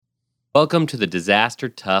Welcome to the Disaster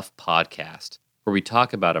Tough podcast, where we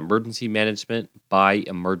talk about emergency management by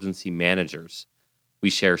emergency managers. We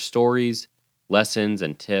share stories, lessons,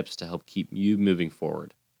 and tips to help keep you moving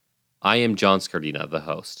forward. I am John Scardina, the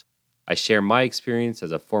host. I share my experience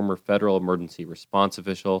as a former federal emergency response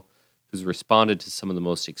official who's responded to some of the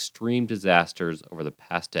most extreme disasters over the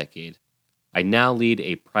past decade. I now lead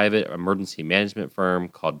a private emergency management firm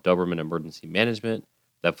called Doberman Emergency Management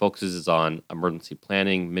that focuses on emergency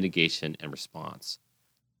planning, mitigation, and response.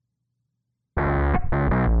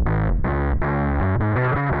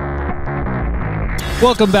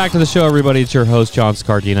 Welcome back to the show, everybody. It's your host, John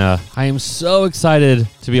Scardina. I am so excited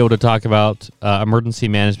to be able to talk about emergency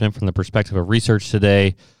management from the perspective of research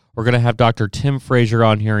today. We're going to have Dr. Tim Frazier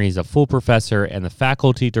on here. He's a full professor and the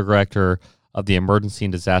faculty director of the Emergency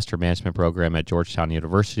and Disaster Management Program at Georgetown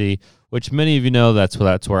University, which many of you know that's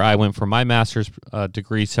where I went for my master's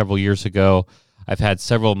degree several years ago. I've had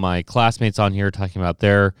several of my classmates on here talking about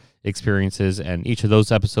their experiences, and each of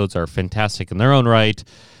those episodes are fantastic in their own right.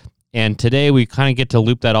 And today we kind of get to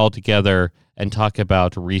loop that all together and talk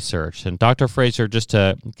about research. And Dr. Frazier, just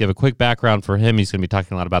to give a quick background for him, he's going to be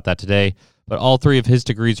talking a lot about that today, but all three of his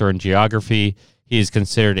degrees are in geography. He is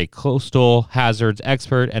considered a coastal hazards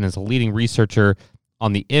expert and is a leading researcher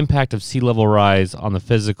on the impact of sea level rise on the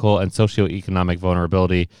physical and socioeconomic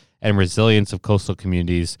vulnerability and resilience of coastal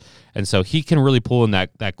communities. And so he can really pull in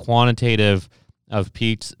that quantitative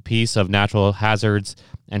piece of natural hazards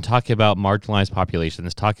and talk about marginalized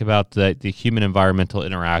populations, talk about the human environmental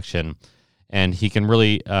interaction. And he can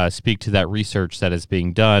really speak to that research that is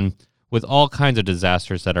being done with all kinds of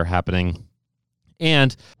disasters that are happening.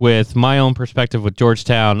 And with my own perspective with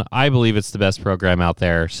Georgetown, I believe it's the best program out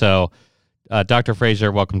there. So, Dr.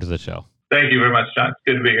 Frazier, welcome to the show. Thank you very much, John. It's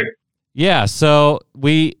good to be here. Yeah, so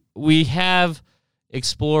we have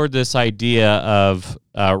explored this idea of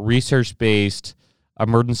research-based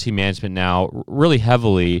emergency management now really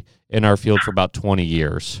heavily in our field for about 20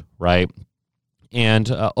 years, right?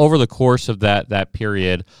 And over the course of that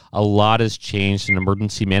period, a lot has changed in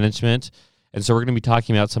emergency management. And so we're going to be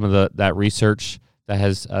talking about some of that research that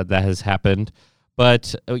has happened,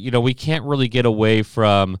 but we can't really get away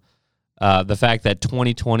from the fact that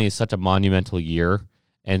 2020 is such a monumental year,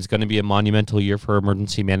 and it's going to be a monumental year for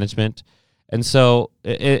emergency management. And so,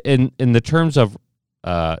 in the terms of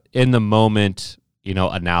in the moment,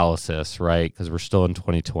 analysis, right? Because we're still in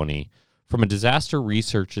 2020. From a disaster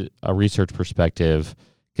research perspective,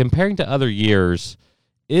 comparing to other years,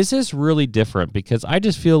 is this really different? Because I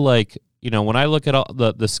just feel like, when I look at all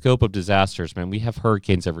the scope of disasters, man, we have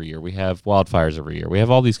hurricanes every year. We have wildfires every year. We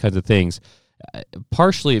have all these kinds of things.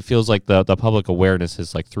 Partially, it feels like the public awareness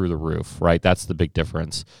is like through the roof, right? That's the big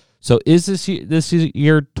difference. So is this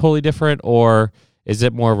year totally different, or is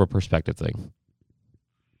it more of a perspective thing?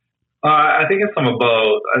 I think it's some of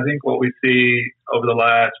both. I think what we see over the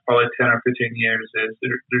last probably 10 or 15 years is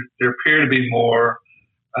there appear to be more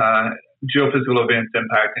geophysical events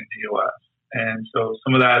impacting the U.S. And so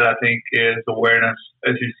some of that, I think, is awareness,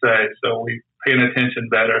 as you say. So we're paying attention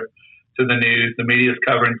better to the news. The media is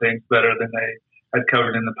covering things better than they had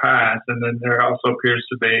covered in the past. And then there also appears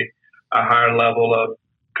to be a higher level of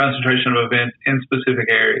concentration of events in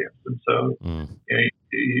specific areas. And so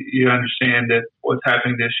you understand that what's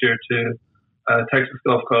happening this year to Texas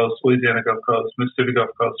Gulf Coast, Louisiana Gulf Coast, Mississippi Gulf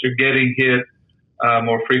Coast, you're getting hit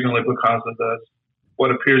more frequently because of what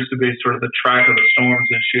appears to be sort of the track of the storms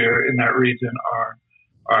this year in that region are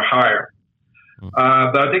higher.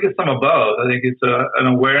 But I think it's some of both. I think it's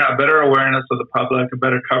a better awareness of the public, a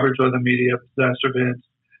better coverage of the media of disaster events,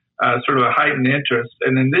 sort of a heightened interest.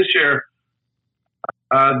 And then this year,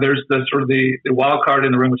 there's the wild card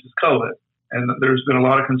in the room, which is COVID. And there's been a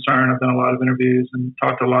lot of concern. I've done a lot of interviews and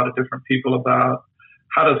talked to a lot of different people about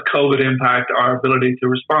how does COVID impact our ability to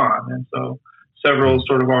respond. And so several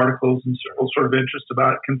sort of articles and several sort of interest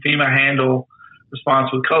about can FEMA handle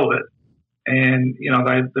response with COVID? And,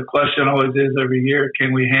 the question always is every year,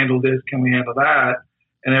 can we handle this? Can we handle that?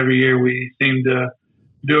 And every year we seem to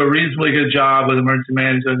do a reasonably good job with emergency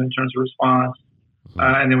management in terms of response.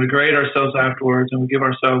 And then we grade ourselves afterwards, and we give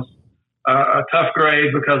ourselves a tough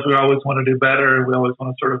grade because we always want to do better. We always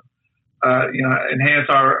want to sort of, enhance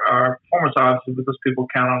our performance, obviously, because people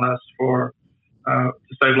count on us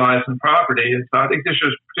to save lives and property. And so I think this year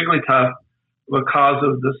is particularly tough because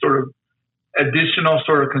of the sort of additional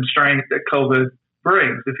sort of constraint that COVID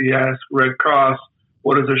brings. If you ask Red Cross,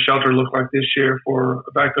 what does their shelter look like this year for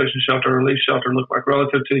evacuation shelter or relief shelter look like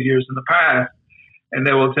relative to years in the past? And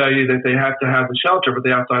they will tell you that they have to have the shelter, but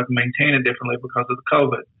they also have to maintain it differently because of the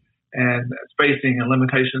COVID and spacing and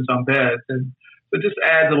limitations on beds. And so it just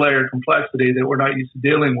adds a layer of complexity that we're not used to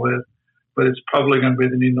dealing with but it's probably going to be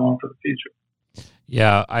the new norm for the future.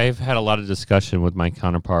 Yeah, I've had a lot of discussion with my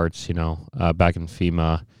counterparts, back in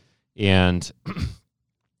FEMA, and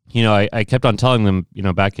I kept on telling them,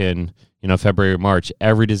 back in February or March,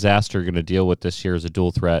 every disaster you're going to deal with this year is a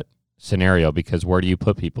dual threat scenario, because where do you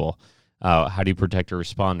put people? How do you protect your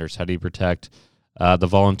responders? How do you protect the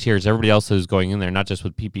volunteers, everybody else who's going in there, not just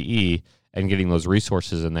with PPE and getting those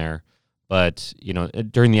resources in there, but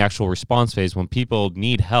during the actual response phase when people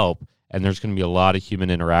need help, and there's going to be a lot of human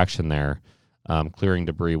interaction there, clearing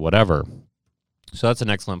debris, whatever. So that's an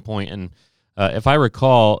excellent point. And if I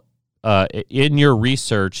recall, in your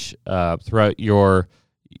research throughout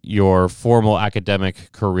your formal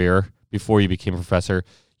academic career before you became a professor,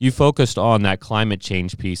 you focused on that climate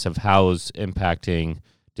change piece of how it's impacting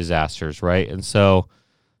disasters, right? And so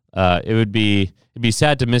it'd be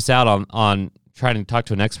sad to miss out on trying to talk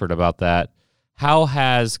to an expert about that. How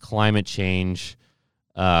has climate change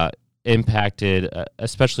impacted,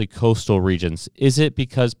 especially coastal regions? Is it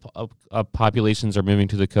because populations are moving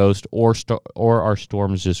to the coast, or are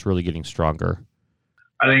storms just really getting stronger?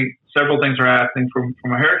 I think several things are happening from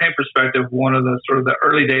a hurricane perspective. One of the sort of the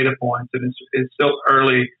early data points, and it's still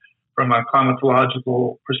early from a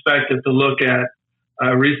climatological perspective to look at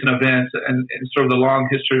recent events and sort of the long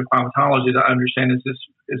history of climatology to understand, is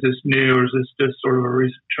this new, or is this just sort of a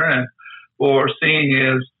recent trend? What we're seeing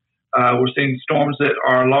is we're seeing storms that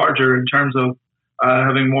are larger in terms of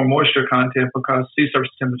having more moisture content because sea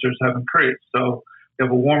surface temperatures have increased. So you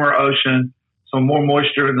have a warmer ocean, so more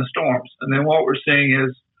moisture in the storms. And then what we're seeing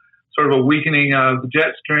is sort of a weakening of the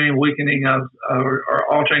jet stream, weakening of or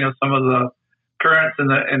altering of some of the currents in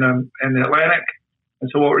the Atlantic. And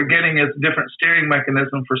so what we're getting is a different steering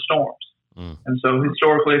mechanism for storms. And so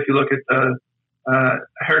historically, if you look at the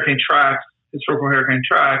hurricane tracks, historical hurricane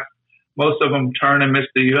tracks, most of them turn and miss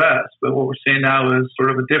the U.S. But what we're seeing now is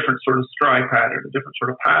sort of a different sort of strike pattern, a different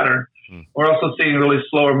sort of pattern. We're also seeing really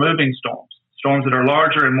slower moving storms that are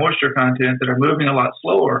larger in moisture content, that are moving a lot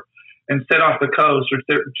slower and sit off the coast, or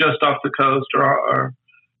just off the coast, or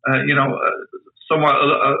somewhat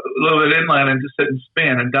a little bit inland, and just sit and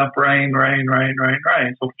spin and dump rain.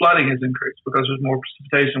 So flooding has increased because there's more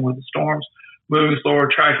precipitation with the storms moving slower,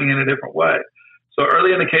 tracking in a different way. So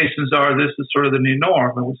early indications are this is sort of the new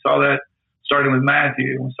norm. And we saw that starting with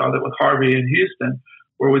Matthew, and we saw that with Harvey in Houston,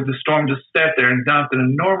 where the storm just sat there and dumped an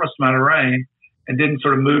enormous amount of rain and didn't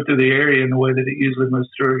sort of move through the area in the way that it usually moves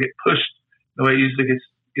through, or get pushed the way it usually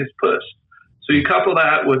gets pushed. So you couple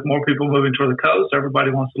that with more people moving toward the coast.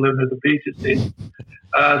 Everybody wants to live near the beach, it seems.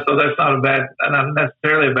 So that's not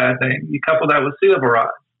necessarily a bad thing. You couple that with sea level rise,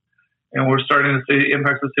 and we're starting to see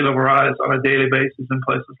impacts of sea level rise on a daily basis in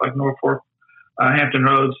places like Norfolk, Hampton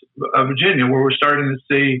Roads, Virginia, where we're starting to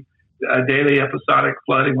see daily episodic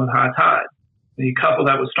flooding with high tide. And you couple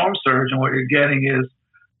that with storm surge, and what you're getting is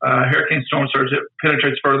hurricane storm surge that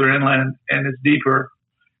penetrates further inland and is deeper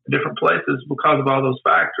in different places because of all those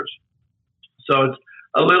factors. So it's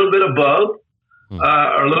a little bit of both,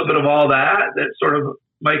 or a little bit of all that, that's sort of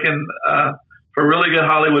making for really good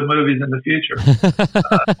Hollywood movies in the future.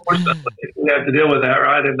 Unfortunately, we have to deal with that,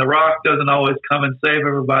 right? And The Rock doesn't always come and save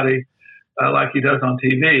everybody like he does on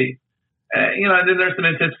TV. And then there's an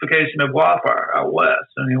intensification of wildfire out west.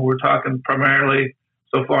 I mean, we're talking primarily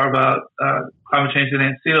so far about climate change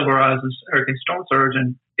and sea level rise and hurricane storm surge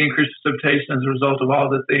and increased precipitation as a result of all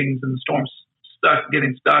the things, and the storms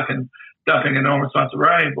getting stuck and dumping enormous amounts of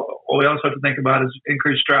rain. But what we also have to think about is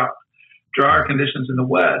increased drought, drier conditions in the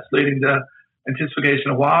west, leading to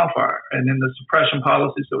intensification of wildfire. And then the suppression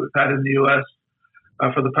policies that we've had in the U.S.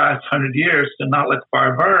 For the past 100 years to not let the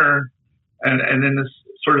fire burn, and then this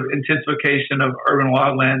sort of intensification of urban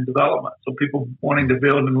wildland development. So people wanting to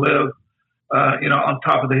build and live, on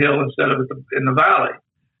top of the hill instead of in the valley.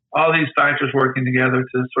 All these factors working together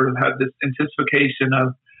to sort of have this intensification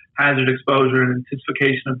of hazard exposure and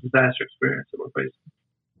intensification of disaster experience that we're facing.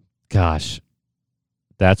 Gosh,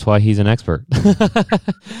 that's why he's an expert.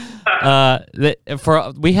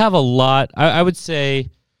 We have a lot, I would say,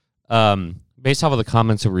 based off of the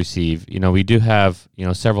comments that we receive, we do have,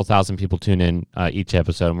 several thousand people tune in each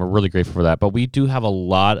episode, and we're really grateful for that. But we do have a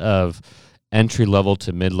lot of entry-level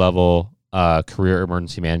to mid-level career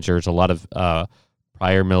emergency managers, a lot of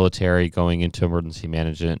prior military going into emergency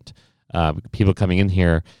management, people coming in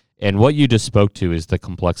here. And what you just spoke to is the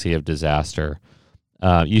complexity of disaster.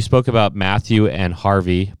 You spoke about Matthew and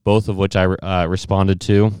Harvey, both of which I responded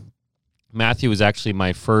to. Matthew was actually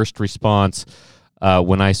my first response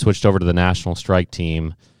when I switched over to the National Strike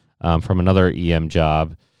Team from another EM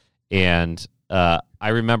job. And I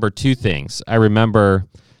remember two things. I remember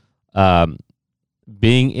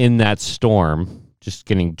being in that storm just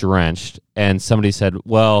getting drenched. And somebody said,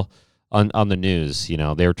 well, on the news,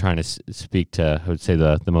 they were trying to speak to, I would say,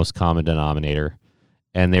 the most common denominator.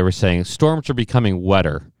 And they were saying storms are becoming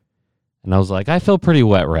wetter. And I was like, I feel pretty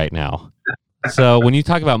wet right now. So when you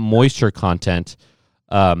talk about moisture content,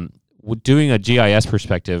 doing a GIS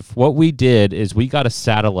perspective, what we did is we got a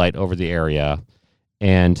satellite over the area,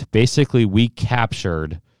 and basically we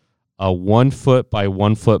captured a 1 foot by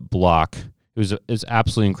 1 foot block. It was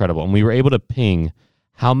absolutely incredible. And we were able to ping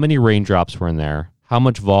how many raindrops were in there, how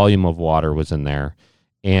much volume of water was in there.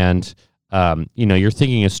 And, you're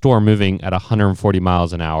thinking a storm moving at 140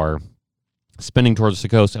 miles an hour, spinning towards the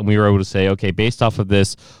coast, and we were able to say, okay, based off of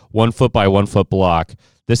this 1 foot by 1 foot block,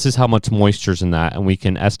 this is how much moisture's in that, and we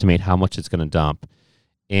can estimate how much it's going to dump.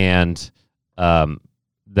 And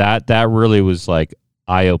that really was like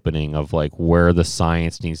eye-opening of like where the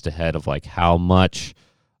science needs to head, of like how much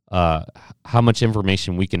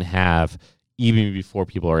information we can have even before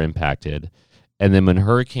people are impacted. And then when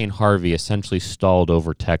Hurricane Harvey essentially stalled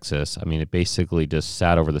over Texas, I mean, it basically just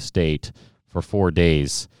sat over the state for 4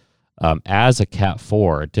 days. As a Cat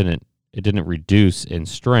 4, it didn't reduce in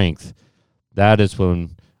strength. That is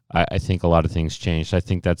when I think a lot of things changed. I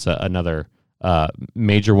think that's another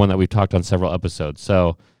major one that we've talked on several episodes.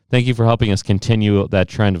 So thank you for helping us continue that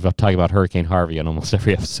trend of talking about Hurricane Harvey on almost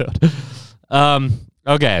every episode.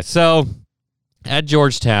 Okay, so at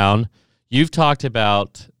Georgetown, you've talked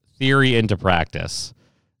about theory into practice.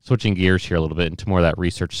 Switching gears here a little bit into more of that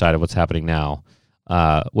research side of what's happening now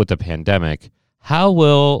with the pandemic. How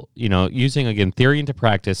will, using, again, theory into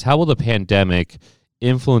practice, how will the pandemic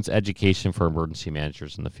influence education for emergency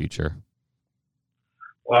managers in the future?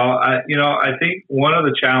 Well, I think one of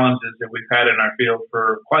the challenges that we've had in our field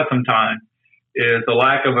for quite some time is the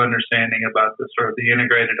lack of understanding about the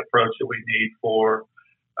integrated approach that we need for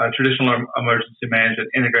traditional emergency management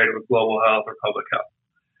integrated with global health or public health.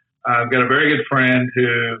 I've got a very good friend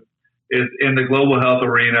who is in the global health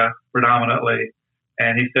arena predominantly,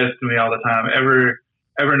 and he says to me all the time, every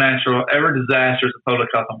disaster is a public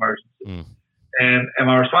health emergency. And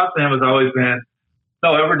my response to him has always been,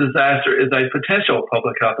 no, every disaster is a potential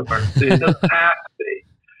public health emergency. It doesn't have to be.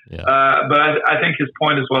 Yeah. But I think his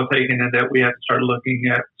point is well taken, in that we have to start looking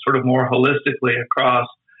at sort of more holistically across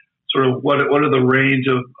sort of what are the range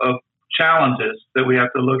of challenges that we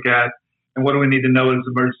have to look at, and what do we need to know as an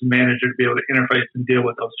emergency manager to be able to interface and deal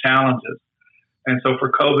with those challenges. And so for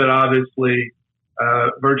COVID, obviously,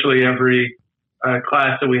 virtually every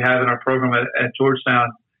class that we have in our program at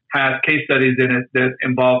Georgetown has case studies in it that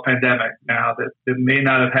involve pandemic now that may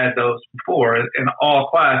not have had those before in all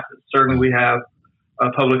classes. Certainly we have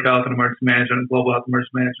public health and emergency management and global health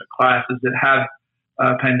emergency management classes that have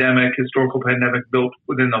historical pandemic built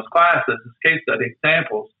within those classes as case study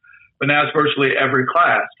examples. But now it's virtually every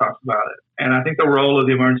class talks about it. And I think the role of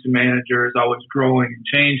the emergency manager is always growing and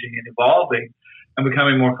changing and evolving and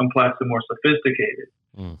becoming more complex and more sophisticated.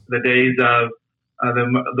 The days of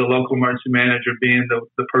the local emergency manager being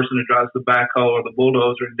the person who drives the backhoe or the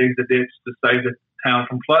bulldozer and digs the ditch to save the town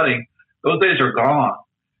from flooding, those days are gone.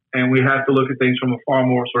 And we have to look at things from a far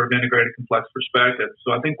more sort of integrated, complex perspective.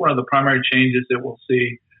 So I think one of the primary changes that we'll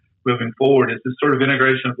see moving forward is this sort of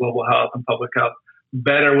integration of global health and public health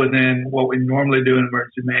better within what we normally do in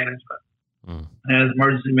emergency management. And as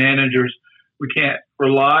emergency managers, we can't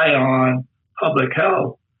rely on public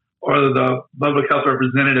health or the public health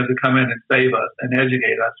representative to come in and save us and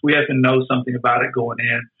educate us. We have to know something about it going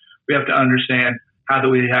in. We have to understand how do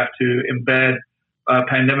we have to embed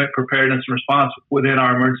pandemic preparedness and response within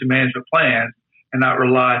our emergency management plans and not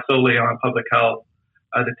rely solely on public health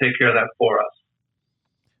to take care of that for us.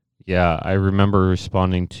 Yeah, I remember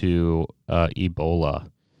responding to Ebola.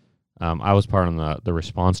 I was part of the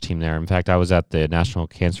response team there. In fact, I was at the National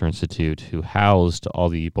Cancer Institute, who housed all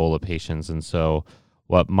the Ebola patients. And so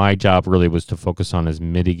what my job really was to focus on is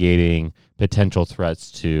mitigating potential threats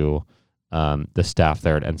to the staff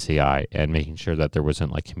there at NCI and making sure that there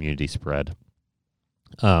wasn't like community spread.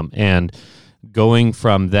 And going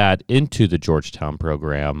from that into the Georgetown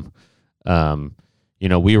program,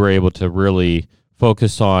 we were able to really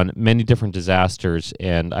focus on many different disasters.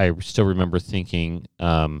 And I still remember thinking,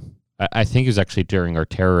 I think it was actually during our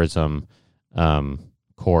terrorism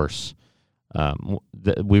course,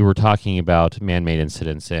 we were talking about man-made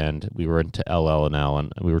incidents, and we were into LL&L,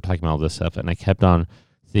 and we were talking about all this stuff. And I kept on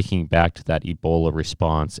thinking back to that Ebola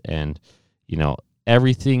response and,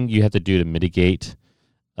 everything you have to do to mitigate.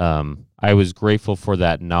 I was grateful for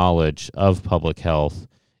that knowledge of public health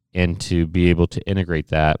and to be able to integrate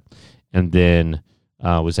that. And then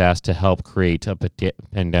was asked to help create a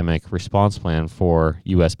pandemic response plan for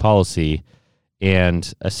U.S. policy.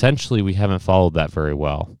 And essentially, we haven't followed that very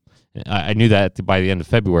well. I knew that by the end of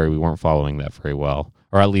February, we weren't following that very well,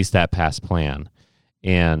 or at least that past plan.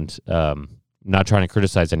 And not trying to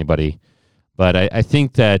criticize anybody, but I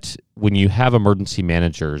think that when you have emergency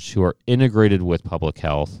managers who are integrated with public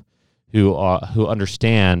health, who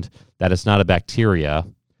understand that it's not a bacteria,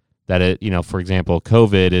 that it, for example,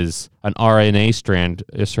 COVID is an RNA strand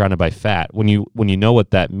surrounded by fat. When you know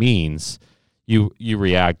what that means, you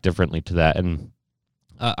react differently to that. And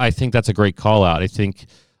I think that's a great call out. I think,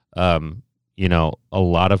 a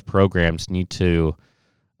lot of programs need to,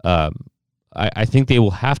 I think they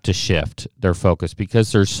will have to shift their focus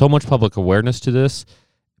because there's so much public awareness to this.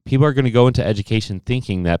 People are going to go into education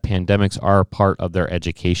thinking that pandemics are part of their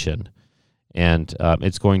education. And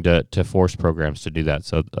it's going to force programs to do that.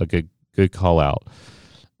 So a good call out.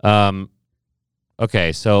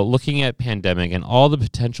 Okay, so looking at pandemic and all the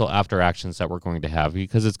potential after actions that we're going to have,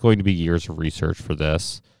 because it's going to be years of research for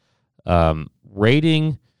this,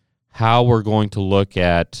 rating how we're going to look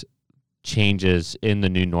at changes in the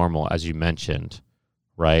new normal, as you mentioned,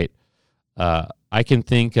 right? I can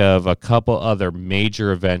think of a couple other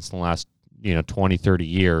major events in the last 20, 30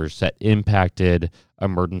 years that impacted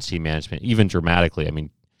emergency management, even dramatically. I mean,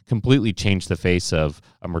 completely changed the face of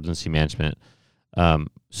emergency management.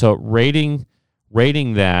 So rating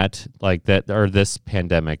that, like that, or this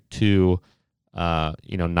pandemic to,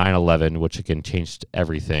 9/11, which again changed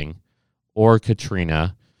everything, or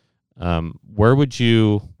Katrina, where would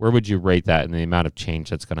you rate that in the amount of change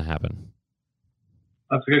that's going to happen?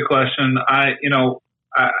 That's a good question.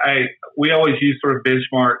 We always use sort of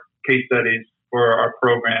benchmark case studies for our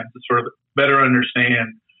program to sort of better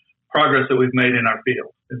understand progress that we've made in our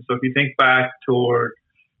field. And so if you think back to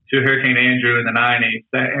Hurricane Andrew in the 90s,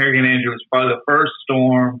 that Hurricane Andrew was probably the first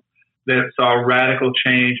storm that saw radical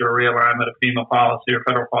change or realignment of FEMA policy or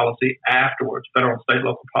federal policy afterwards, federal, state,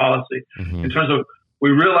 local policy. Mm-hmm. In terms of,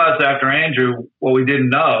 we realized after Andrew what we didn't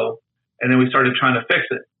know, and then we started trying to fix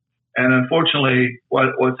it. And unfortunately,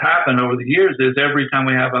 what's happened over the years is every time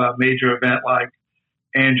we have a major event like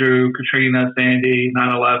Andrew, Katrina, Sandy,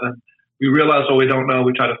 9/11, we realize what we don't know,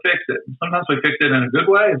 we try to fix it. And sometimes we fix it in a good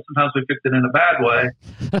way, and sometimes we fix it in a bad way.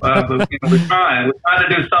 But we're trying to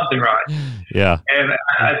do something right. Yeah. And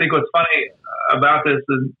I think what's funny about this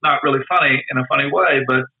is not really funny in a funny way,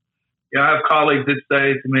 but I have colleagues that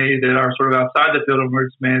say to me that are sort of outside the field of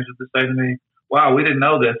emergency management that say to me, "Wow, we didn't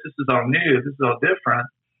know this. This is all new. This is all different."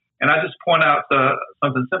 And I just point out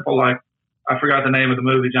something simple like, I forgot the name of the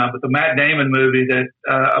movie, John, but the Matt Damon movie that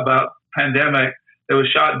about pandemic that was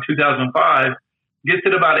shot in 2005 gets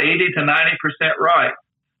it about 80 to 90% right.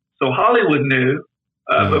 So Hollywood knew,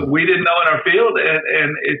 but we didn't know in our field,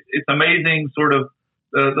 and it's amazing sort of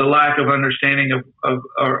the lack of understanding of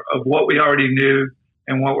what we already knew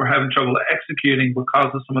and what we're having trouble executing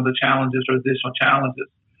because of some of the challenges or additional challenges.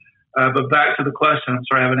 But back to the question, I'm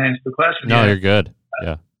sorry I haven't answered the question yet. No, you're good.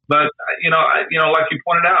 Yeah. But, like you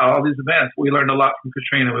pointed out, all these events, we learned a lot from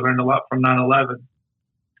Katrina. We learned a lot from 9/11.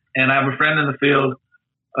 And I have a friend in the field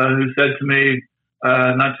who said to me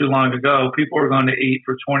not too long ago, people are going to eat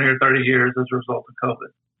for 20 or 30 years as a result of COVID.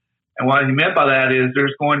 And what he meant by that is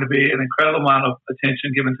there's going to be an incredible amount of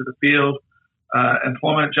attention given to the field,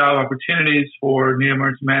 employment, job opportunities for new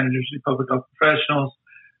emergency managers, new public health professionals,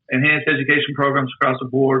 enhanced education programs across the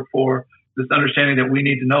board for this understanding that we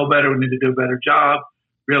need to know better, we need to do a better job.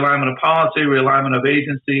 Realignment of policy, realignment of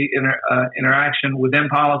agency interaction within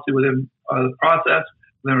policy, within the process,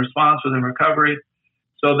 within response, within recovery.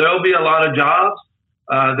 So there'll be a lot of jobs.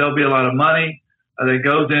 There'll be a lot of money that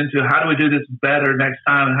goes into how do we do this better next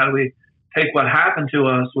time, and how do we take what happened to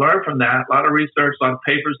us, learn from that. A lot of research, a lot of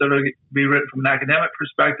papers that will be written from an academic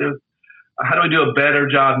perspective. How do we do a better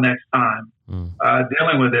job next time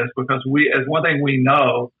dealing with this? Because as one thing we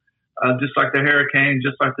know, just like the hurricane,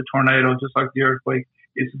 just like the tornado, just like the earthquake,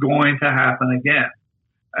 it's going to happen again.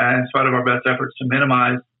 In spite of our best efforts to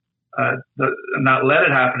minimize, not let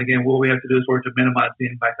it happen again, what we have to do is work to minimize the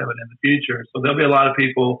impact of it in the future. So there'll be a lot of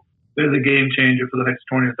people, there's a game changer for the next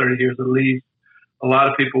 20 or 30 years at least. A lot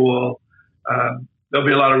of people will, there'll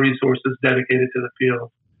be a lot of resources dedicated to the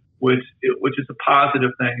field, which is a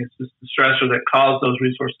positive thing. It's just the stressor that caused those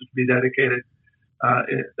resources to be dedicated.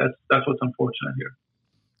 That's what's unfortunate here.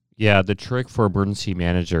 Yeah, the trick for emergency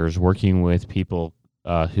managers working with people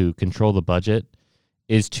who control the budget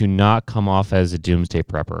is to not come off as a doomsday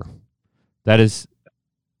prepper. That's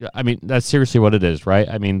seriously what it is, right?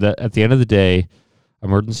 I mean, at the end of the day,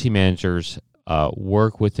 emergency managers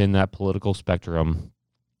work within that political spectrum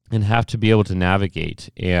and have to be able to navigate.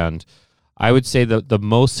 And I would say the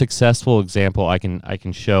most successful example I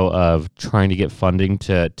can show of trying to get funding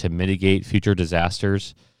to mitigate future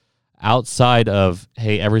disasters, outside of,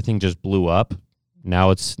 hey, everything just blew up, now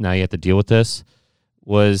you have to deal with this,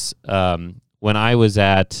 was when I was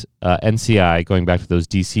at NCI, going back to those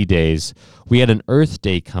DC days, we had an Earth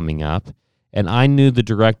Day coming up, and I knew the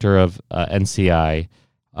director of NCI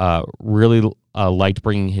really liked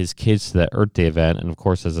bringing his kids to that Earth Day event, and of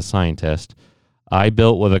course, as a scientist, I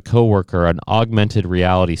built with a coworker an augmented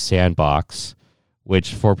reality sandbox,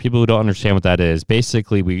 which, for people who don't understand what that is,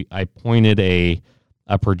 basically I pointed a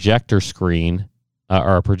projector screen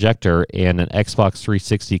or a projector and an Xbox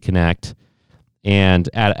 360 Kinect and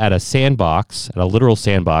at a sandbox, at a literal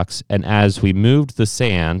sandbox, and as we moved the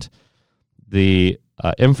sand, the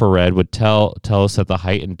infrared would tell us that the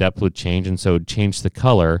height and depth would change, and so it would change the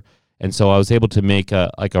color. And so I was able to make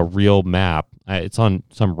a real map. It's on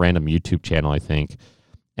some random YouTube channel, I think.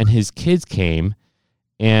 And his kids came,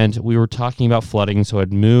 and we were talking about flooding, so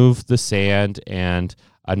I'd move the sand, and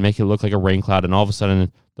I'd make it look like a rain cloud, and all of a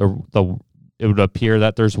sudden it would appear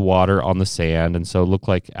that there's water on the sand, and so it looked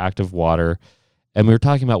like active water. And we were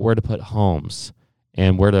talking about where to put homes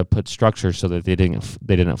and where to put structures so that they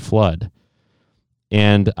didn't flood.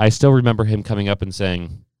 And I still remember him coming up and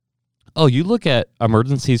saying, "Oh, you look at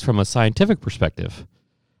emergencies from a scientific perspective."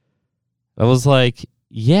 I was like,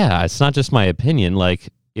 "Yeah, it's not just my opinion. Like,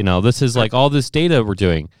 this is like all this data we're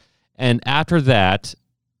doing." And after that,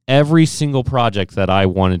 every single project that I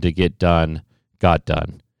wanted to get done got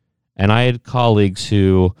done. And I had colleagues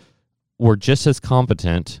who were just as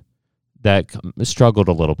competent that struggled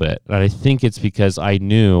a little bit. And I think it's because I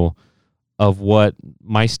knew of what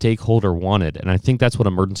my stakeholder wanted. And I think that's what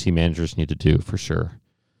emergency managers need to do for sure.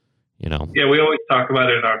 Yeah, we always talk about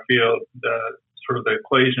it in our field, sort of the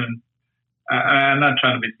equation. I'm not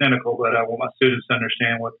trying to be cynical, but I want my students to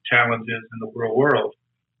understand what the challenge is in the real world.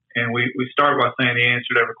 And we start by saying the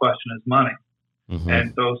answer to every question is money. Mm-hmm.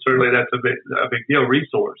 And so certainly that's a big deal,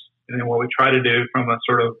 resource. And then what we try to do from a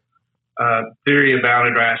sort of theory of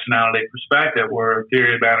bounded rationality perspective, where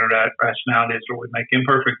theory of bounded rationality is where we make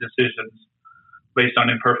imperfect decisions based on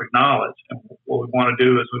imperfect knowledge. And what we want to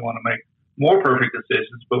do is we want to make more perfect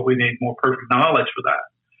decisions, but we need more perfect knowledge for that.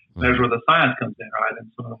 And there's where the science comes in, right?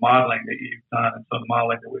 And some of the modeling that you've done and some of the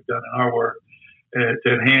modeling that we've done in our work to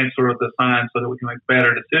enhance sort of the science so that we can make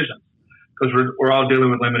better decisions, because we're all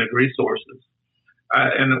dealing with limited resources.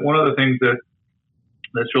 And one of the things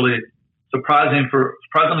that's really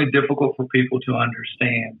surprisingly difficult for people to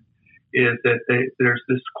understand is that there's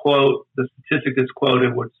this quote, the statistic that's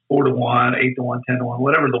quoted, was 4-to-1, 8-to-1, 10-to-1,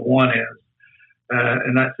 whatever the one is.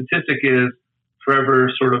 And that statistic is, for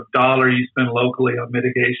every sort of dollar you spend locally on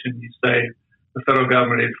mitigation, you save the federal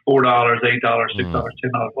government is $4, $8, $6,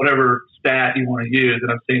 $10, whatever stat you want to use.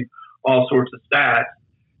 And I've seen all sorts of stats.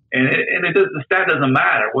 And the stat doesn't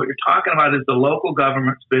matter. What you're talking about is the local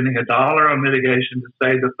government spending $1 on mitigation to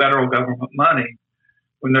save the federal government money,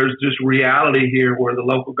 when there's just reality here where the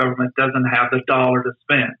local government doesn't have the dollar to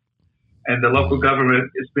spend. And the local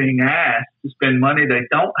government is being asked to spend money they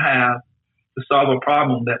don't have to solve a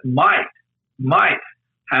problem that might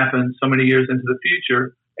happen so many years into the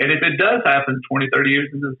future. And if it does happen 20, 30 years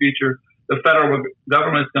into the future, the federal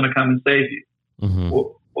government is going to come and save you. Mm-hmm.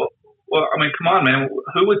 Well, I mean, come on, man.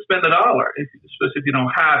 Who would spend $1, especially if you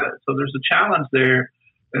don't have it? So there's a challenge there,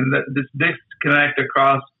 and this disconnect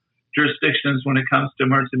across jurisdictions when it comes to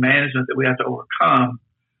emergency management that we have to overcome.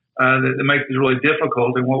 That makes it really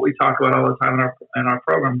difficult. And what we talk about all the time in our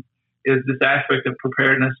program is this aspect of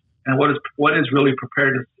preparedness and what is really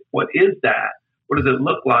preparedness. What is that? What does it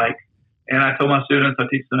look like? And I told my students, I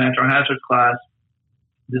teach the natural hazards class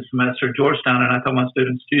this semester at Georgetown, and I told my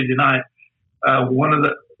students Tuesday night, one of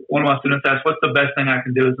my students asked, "What's the best thing I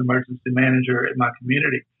can do as an emergency manager in my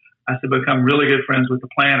community?" I said, "Become really good friends with the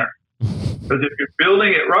planner." Because if you're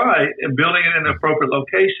building it right and building it in an appropriate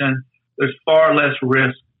location, there's far less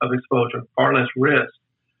risk of exposure, far less risk.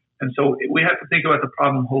 And so we have to think about the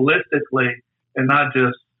problem holistically and not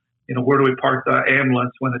just, where do we park the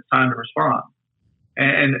ambulance when it's time to respond?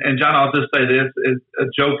 And John, I'll just say this is a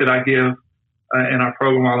joke that I give in our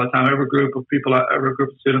program all the time. Every group of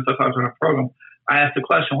students I talk to in our program, I ask the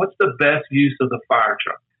question, what's the best use of the fire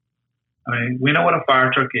truck? I mean, we know what a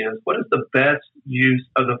fire truck is. What is the best use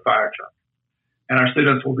of the fire truck? And our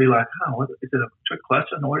students will be like, "Oh, is it a trick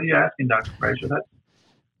question? What are you asking, Dr. Frazier? That's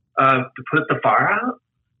to put the fire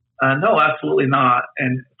out?" No, absolutely not.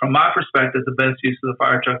 And from my perspective, the best use of the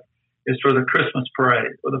fire truck is for the Christmas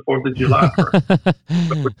parade or the 4th of July parade.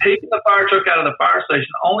 But we're taking the fire truck out of the fire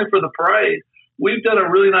station only for the parade. we've done a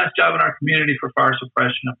really nice job in our community for fire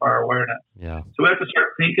suppression and fire awareness. Yeah. So we have to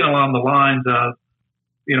start thinking along the lines of,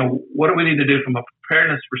 what do we need to do from a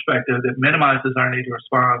preparedness perspective that minimizes our need to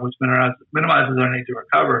respond, which minimizes our need to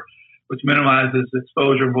recover, which minimizes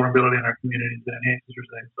exposure and vulnerability in our communities and enhances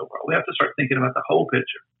resilience overall. We have to start thinking about the whole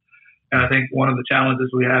picture. And I think one of the challenges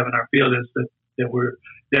we have in our field is that we're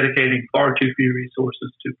dedicating far too few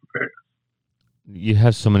resources to preparedness. You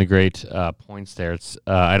have so many great points there. It's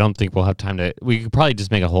I don't think we'll have time to. We could probably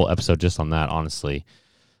just make a whole episode just on that, honestly.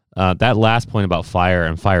 That last point about fire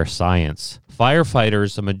and fire science.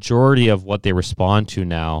 Firefighters, the majority of what they respond to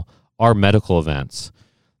now are medical events.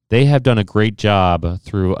 They have done a great job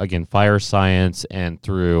through, again, fire science and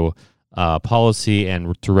through policy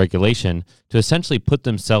and through regulation to essentially put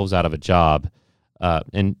themselves out of a job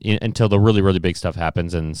until the really, really big stuff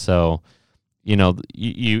happens. And so,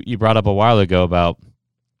 you brought up a while ago about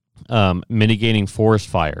mitigating forest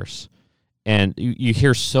fires. And you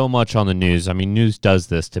hear so much on the news. I mean, news does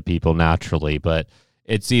this to people naturally, but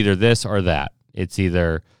it's either this or that. It's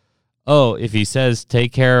either, if he says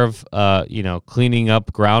take care of, cleaning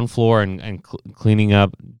up ground floor and cleaning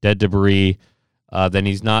up dead debris, then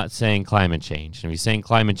he's not saying climate change. And if he's saying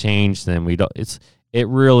climate change, then we don't. It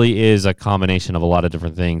really is a combination of a lot of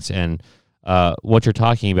different things. And what you're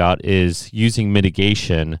talking about is using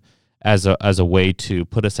mitigation as a way to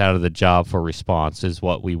put us out of the job for response is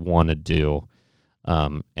what we want to do.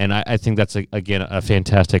 And I think that's, again, a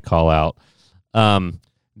fantastic call out.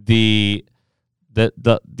 The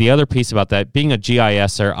other piece about that, being a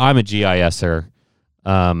GISer, I'm a GISer,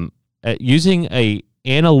 using a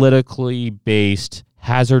analytically based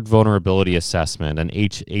hazard vulnerability assessment, an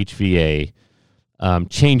HVA,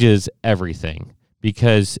 changes everything.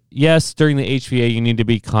 Because, yes, during the HVA, you need to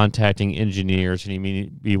be contacting engineers, and you need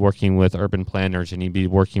to be working with urban planners, and you need to be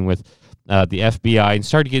working with the FBI, and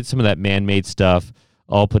start to get some of that man-made stuff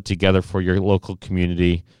all put together for your local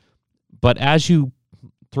community. But as you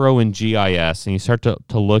throw in GIS and you start to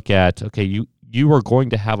look at, okay, you are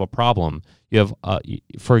going to have a problem. You have,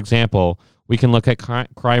 for example, we can look at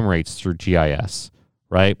crime rates through GIS,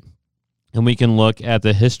 right? And we can look at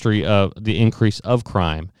the history of the increase of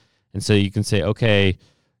crime. And so you can say, okay,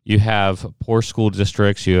 you have poor school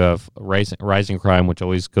districts, you have rising crime, which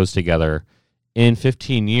always goes together. In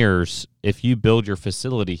 15 years, if you build your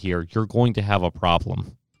facility here, you're going to have a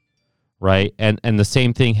problem, right? And the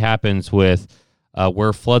same thing happens with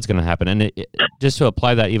where flood's going to happen. And just to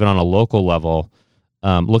apply that even on a local level,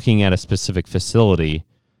 looking at a specific facility,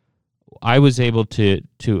 I was able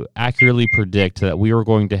to accurately predict that we were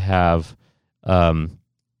going to have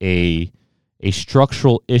a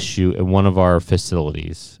structural issue in one of our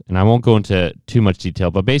facilities. And I won't go into too much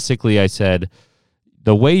detail, but basically I said,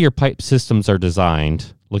 the way your pipe systems are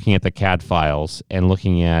designed, looking at the CAD files and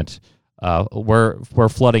looking at where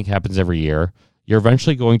flooding happens every year, you're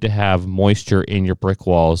eventually going to have moisture in your brick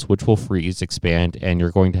walls, which will freeze, expand, and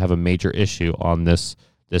you're going to have a major issue on this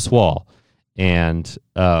wall. And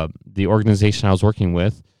the organization I was working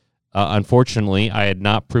with, unfortunately, I had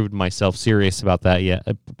not proved myself serious about that yet,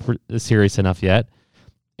 serious enough yet.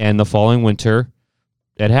 And the following winter,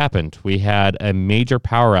 it happened. We had a major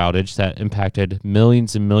power outage that impacted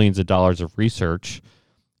millions and millions of dollars of research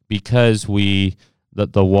because the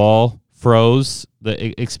wall froze,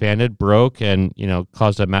 it expanded, broke, and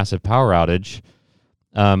caused a massive power outage.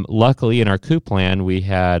 Luckily, in our COOP plan, we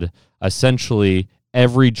had essentially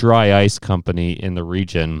every dry ice company in the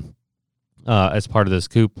region as part of this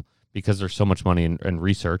COOP, because there's so much money in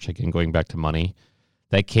research, again, going back to money,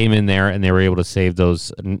 that came in there and they were able to save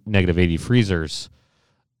those negative 80 freezers.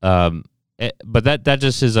 But that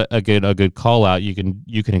just is a good call out. You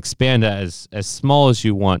can expand as small as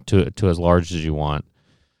you want to as large as you want.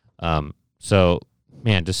 So,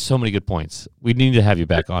 man, just so many good points. We need to have you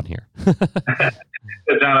back on here.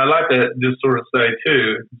 John, I'd like to just sort of say,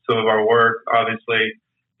 too, some of our work, obviously,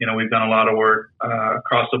 we've done a lot of work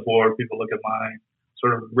across the board. People look at my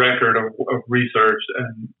sort of record of research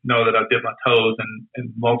and know that I've dipped my toes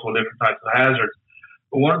in multiple different types of hazards.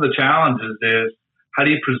 But one of the challenges is, how do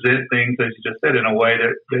you present things, as you just said, in a way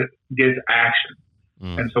that gets action?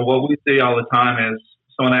 And so what we see all the time is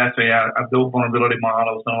someone asks me, I've built vulnerability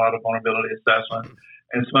models, done a lot of vulnerability assessment,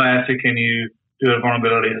 and someone asks you, can you do a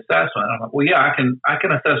vulnerability assessment? And I'm like, well, yeah, I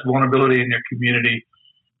can assess vulnerability in your community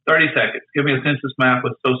 30 seconds. Give me a census map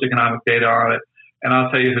with socioeconomic data on it, and I'll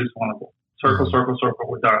tell you who's vulnerable. Circle, circle, circle,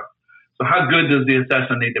 we're done. So how good does the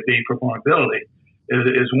assessment need to be for vulnerability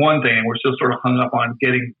is one thing, and we're still sort of hung up on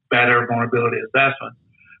getting better vulnerability assessments.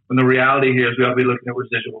 When the reality here is we ought to be looking at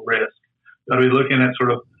residual risk. We ought to be looking at sort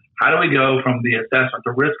of how do we go from the assessment,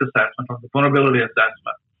 the risk assessment, from the vulnerability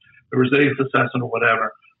assessment, the resilience assessment or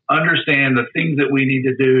whatever, understand the things that we need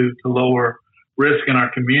to do to lower risk in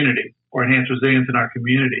our community or enhance resilience in our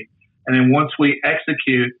community. And then once we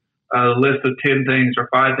execute a list of 10 things or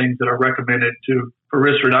 5 things that are recommended for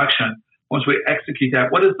risk reduction, once we execute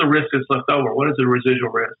that, what is the risk that's left over? What is the residual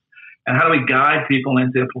risk? And how do we guide people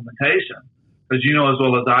into implementation? Because you know as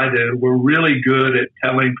well as I do, we're really good at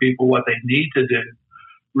telling people what they need to do,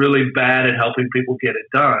 really bad at helping people get it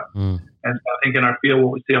done. And so I think in our field,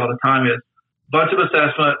 what we see all the time is a bunch of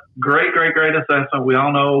assessment, great assessment. We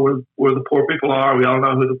all know where the poor people are. We all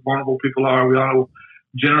know who the vulnerable people are. We all know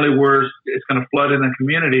generally where it's going to flood in the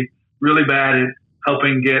community. Really bad at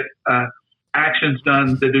helping get actions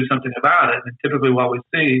done to do something about it. And typically what we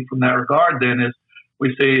see from that regard then is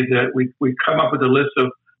we see that we come up with a list of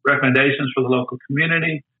recommendations for the local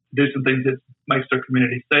community to do some things that makes their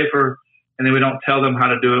community safer. And then we don't tell them how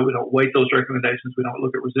to do it. We don't weight those recommendations. We don't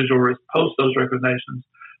look at residual risk post those recommendations.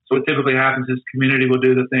 So what typically happens is community will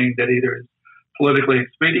do the thing that either is politically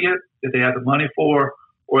expedient, that they have the money for,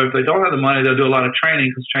 or if they don't have the money, they'll do a lot of training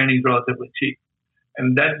because training is relatively cheap.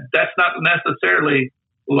 And that's not necessarily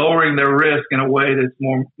lowering their risk in a way that's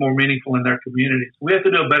more meaningful in their communities. We have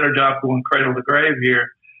to do a better job going cradle to grave here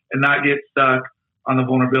and not get stuck on the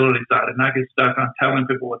vulnerability side and not get stuck on telling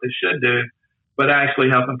people what they should do, but actually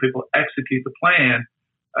helping people execute the plan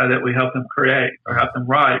that we help them create or help them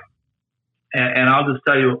write. And I'll just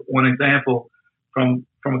tell you one example from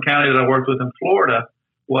a county that I worked with in Florida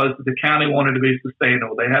was that the county wanted to be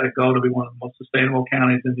sustainable. They had a goal to be one of the most sustainable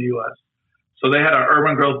counties in the U.S. So they had an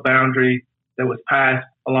urban growth boundary that was passed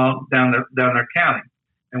down their county.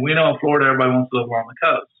 And we know in Florida, everybody wants to live along the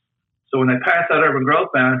coast. So when they passed that urban growth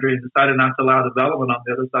boundary and decided not to allow development on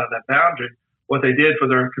the other side of that boundary, what they did for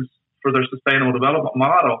their sustainable development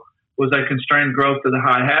model was they constrained growth to the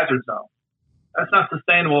high hazard zone. That's not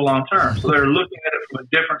sustainable long term. So they're looking at it from a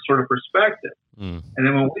different sort of perspective. And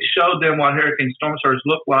then when we showed them what hurricane storm surge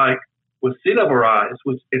looked like with sea level rise,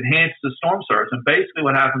 which enhanced the storm surge. And basically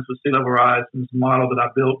what happens with sea level rise in this model that I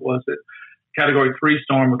built was that Category 3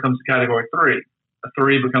 storm becomes a Category 3. A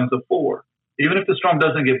 3 becomes a 4. Even if the storm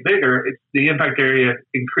doesn't get bigger, the impact area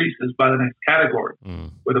increases by the next category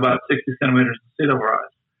with about 60 centimeters of sea level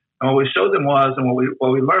rise. And what we showed them was, and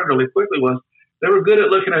what we learned really quickly was, they were good at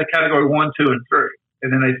looking at Category 1, 2, and 3.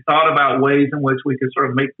 And then they thought about ways in which we could sort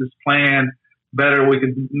of make this plan better. We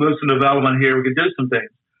could move some development here. We could do some things.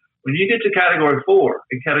 When you get to Category 4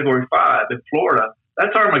 and Category 5 in Florida,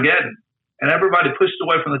 that's Armageddon. And everybody pushed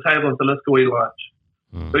away from the table and said, let's go eat lunch.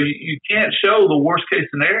 So you can't show the worst case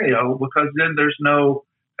scenario because then there's no,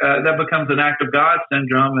 that becomes an act of God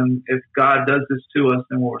syndrome. And if God does this to us,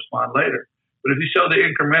 then we'll respond later. But if you show the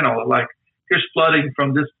incremental, like here's flooding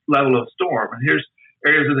from this level of storm and here's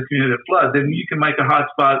areas of the community that flood, then you can make a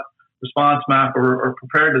hotspot response map or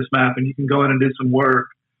preparedness map and you can go in and do some work.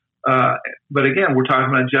 But again, we're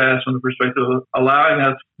talking about just from the perspective of allowing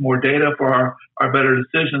us more data for our better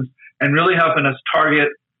decisions and really helping us target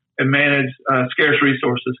and manage scarce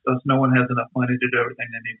resources because no one has enough money to do everything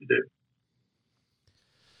they need to do.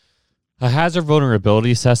 A hazard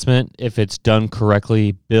vulnerability assessment, if it's done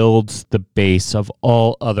correctly, builds the base of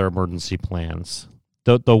all other emergency plans.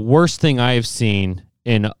 The worst thing I have seen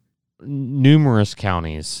in numerous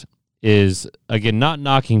counties is, again, not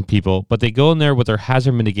knocking people, but they go in there with their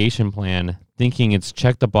hazard mitigation plan thinking it's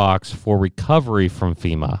check the box for recovery from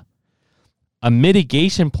FEMA. A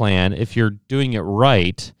mitigation plan, if you're doing it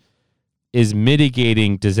right, is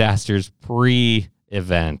mitigating disasters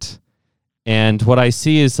pre-event. And what I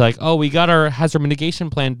see is like, oh, we got our hazard mitigation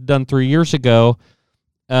plan done 3 years ago.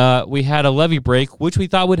 We had a levee break, which we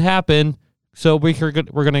thought would happen, so we're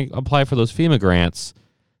going to apply for those FEMA grants.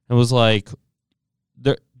 It was like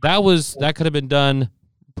that could have been done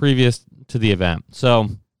previous to the event. So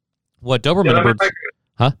what Doberman birds?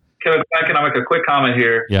 Kevin, can I make a quick comment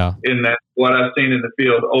here? Yeah. In that, what I've seen in the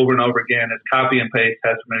field over and over again is copy and paste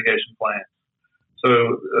hazard mitigation plans. So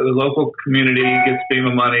the local community gets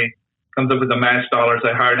FEMA money, comes up with the match dollars.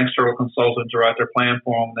 They hire an external consultant to write their plan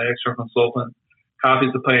for them. The external consultant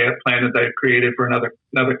copies the plan that they've created for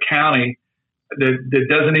another county that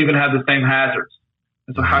doesn't even have the same hazards.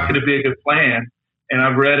 And so how could it be a good plan? And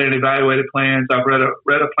I've read and evaluated plans. I've read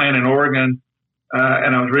a plan in Oregon,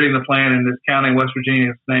 and I was reading the plan in this county in West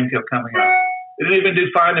Virginia. Its name kept coming up. They didn't even do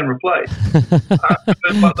find and replace.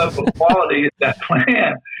 What level of quality is that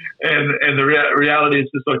plan? And the reality is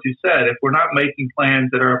just what you said. If we're not making plans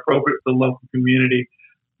that are appropriate for the local community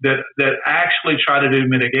that actually try to do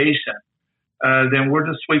mitigation, then we're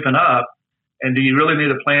just sweeping up. And do you really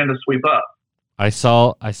need a plan to sweep up? I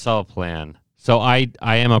saw a plan. So I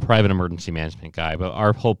am a private emergency management guy, but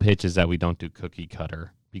our whole pitch is that we don't do cookie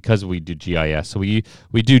cutter because we do GIS. So we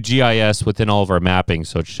do GIS within all of our mapping,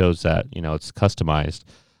 so it shows that, it's customized.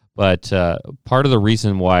 But part of the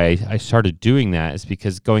reason why I started doing that is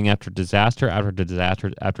because going after disaster after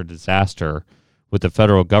disaster after disaster with the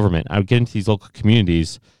federal government, I would get into these local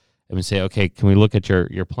communities and would say, okay, can we look at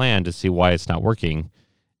your plan to see why it's not working?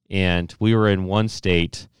 And we were in one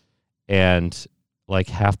state, and like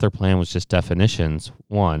half their plan was just definitions.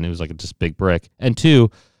 One, it was like just big brick. And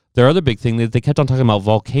two, their other big thing, they kept on talking about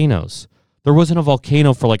volcanoes. There wasn't a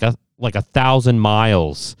volcano for like 1,000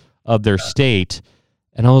 miles of their state.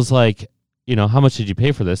 And I was like, how much did you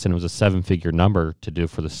pay for this? And it was a 7-figure number to do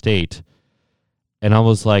for the state. And I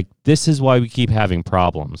was like, this is why we keep having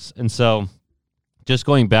problems. And so just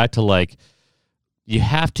going back to you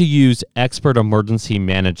have to use expert emergency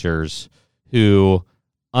managers who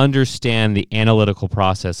understand the analytical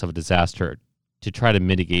process of a disaster to try to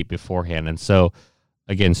mitigate beforehand. And so,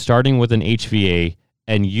 again, starting with an HVA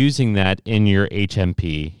and using that in your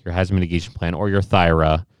HMP, your hazard mitigation plan, or your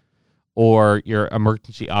THIRA, or your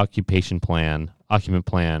emergency occupant plan,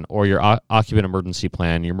 or your occupant emergency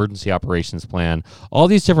plan, your emergency operations plan, all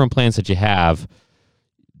these different plans that you have,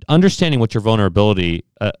 understanding what your vulnerability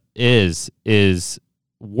is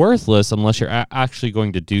worthless unless you're actually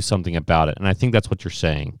going to do something about it. And I think that's what you're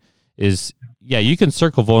saying is, you can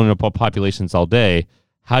circle vulnerable populations all day.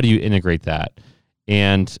 How do you integrate that?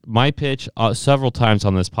 And my pitch several times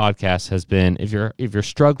on this podcast has been, if you're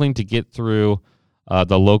struggling to get through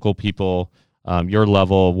the local people, your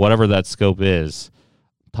level, whatever that scope is,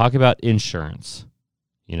 talk about insurance.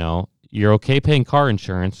 You're okay paying car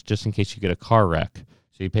insurance just in case you get a car wreck.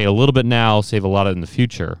 So you pay a little bit now, save a lot in the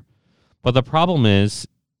future. But the problem is,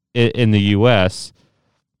 in the U.S.,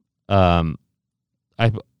 the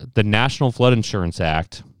National Flood Insurance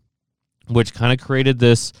Act, which kind of created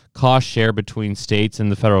this cost share between states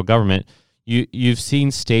and the federal government, you've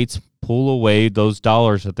seen states pull away those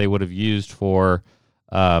dollars that they would have used for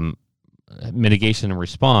mitigation and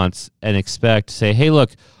response and say, hey,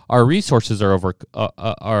 look, our resources are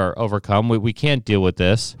overcome. We can't deal with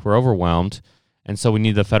this. We're overwhelmed. And so we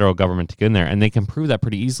need the federal government to get in there. And they can prove that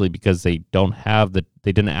pretty easily because they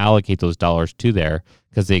didn't allocate those dollars to there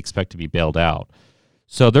because they expect to be bailed out.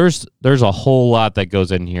 So there's a whole lot that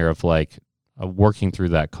goes in here of working through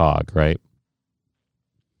that cog, right?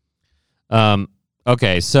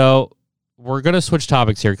 Okay, so we're going to switch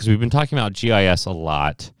topics here because we've been talking about GIS a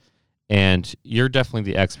lot, and you're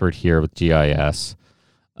definitely the expert here with GIS.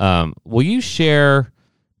 Will you share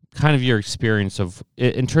kind of your experience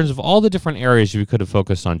in terms of all the different areas you could have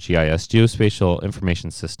focused on GIS, geospatial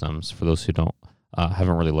information systems, for those who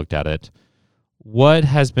haven't really looked at it? What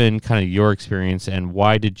has been kind of your experience, and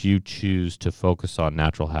why did you choose to focus on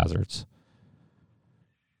natural hazards?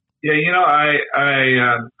 Yeah, I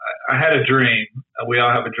had a dream. We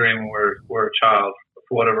all have a dream when we're a child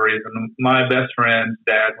for whatever reason. My best friend's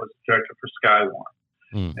dad was the director for Skywarn.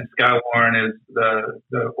 And Skywarn is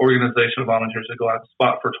the organization of volunteers that go out and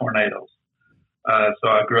spot for tornadoes. So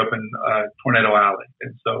I grew up in Tornado Alley.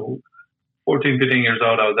 And so 14, 15 years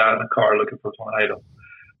old, I was out in the car looking for tornadoes.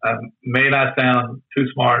 May not sound too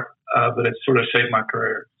smart, but it sort of shaped my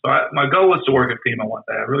career. So my goal was to work at FEMA one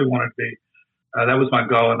day. I really wanted to be. That was my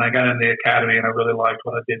goal. And I got in the academy, and I really liked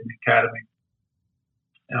what I did in the academy.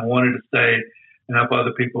 And I wanted to stay and help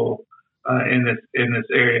other people in this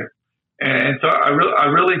area. And so I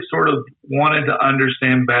really sort of wanted to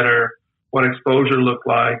understand better what exposure looked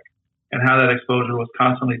like and how that exposure was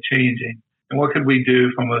constantly changing. And what could we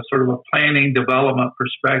do from a sort of a planning development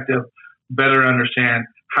perspective, better understand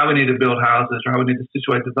how we need to build houses or how we need to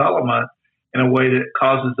situate development in a way that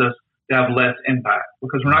causes us to have less impact.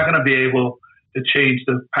 Because we're not going to be able to change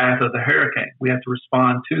the path of the hurricane. We have to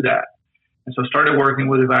respond to that. And so I started working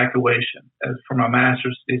with evacuation. As for my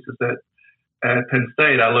master's thesis at Penn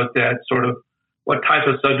State, I looked at sort of what type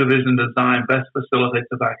of subdivision design best facilitates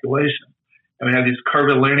evacuation. And we have these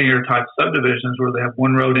curvilinear type subdivisions where they have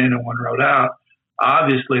one road in and one road out.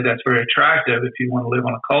 Obviously, that's very attractive if you want to live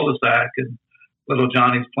on a cul-de-sac and little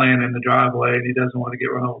Johnny's playing in the driveway and he doesn't want to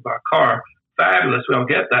get run over by a car. Fabulous, we all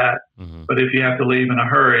get that. Mm-hmm. But if you have to leave in a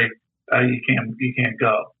hurry, you can't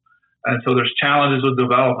go. And so there's challenges with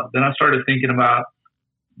development. Then I started thinking about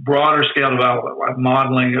broader scale development, like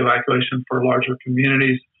modeling evacuation for larger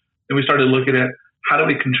communities. Then we started looking at how do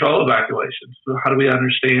we control evacuations? So how do we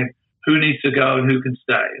understand who needs to go and who can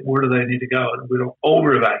stay? Where do they need to go? And we don't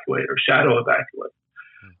over-evacuate or shadow evacuate.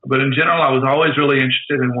 But in general, I was always really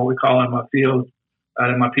interested in what we call in my field,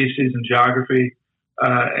 in my PhDs in geography.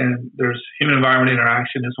 And there's human-environment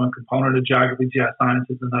interaction is one component of geography, GI science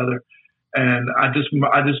is another. And I just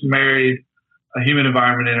married human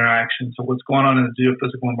environment interaction. So what's going on in the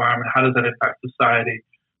geophysical environment? How does that impact society?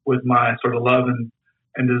 With my sort of love and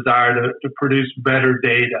desire to produce better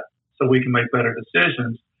data so we can make better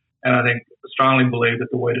decisions. And I think strongly believe that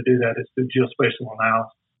the way to do that is through geospatial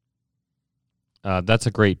analysis. That's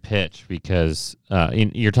a great pitch because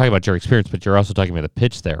you're talking about your experience, but you're also talking about the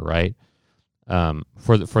pitch there, right?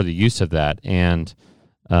 For the use of that. And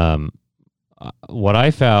what I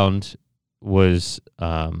found was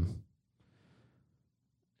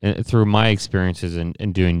through my experiences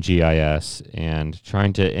in doing GIS and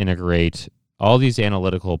trying to integrate all these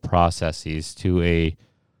analytical processes to a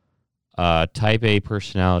type A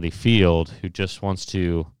personality field who just wants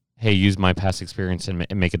to, hey, use my past experience and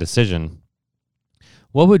make a decision.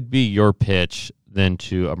 What would be your pitch then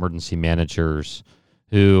to emergency managers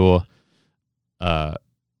who,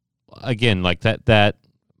 again, like that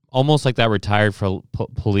almost like that retired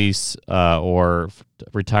police or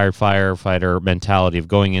retired firefighter mentality of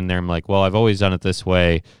going in there and like, well, I've always done it this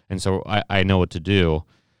way, and so I know what to do.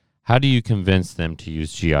 How do you convince them to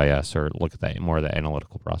use GIS or look at that more of the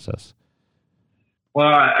analytical process?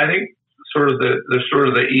 Well, I think sort of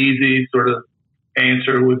the easy sort of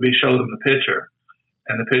answer would be show them the picture.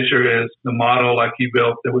 And the picture is the model like you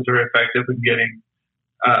built that was very effective in getting,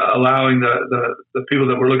 allowing the people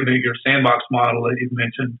that were looking at your sandbox model that you've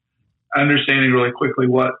mentioned, understanding really quickly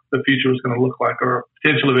what the future was going to look like or a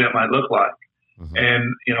potential event might look like. Mm-hmm.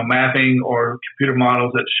 And, mapping or computer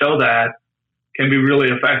models that show that can be really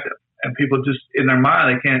effective. And people just, in their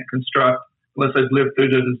mind, they can't construct, unless they've lived through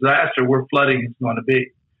the disaster, where flooding is going to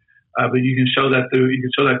be. But you can show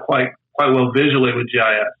that quite well visually with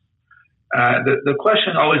GIS. The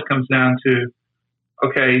question always comes down to,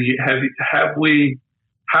 okay, how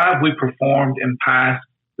have we performed in past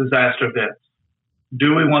disaster events?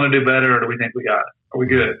 Do we want to do better, or do we think we got it? Are we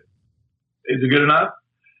good? Is it good enough?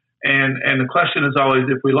 And the question is always,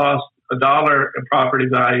 if we lost $1 in property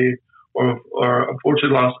value, or unfortunately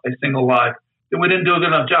lost a single life, then we didn't do a good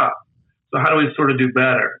enough job. So how do we sort of do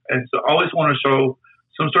better? And so always want to show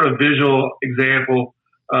some sort of visual example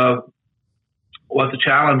of what the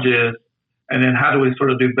challenge is, and then how do we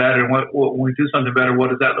sort of do better? And when we do something better, what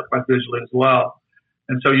does that look like visually as well?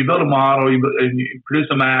 And so you build a model, and you produce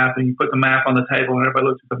a map, and you put the map on the table, and everybody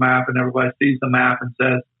looks at the map, and everybody sees the map and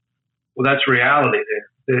says, well, that's reality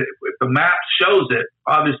there. If the map shows it,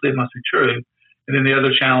 obviously it must be true. And then the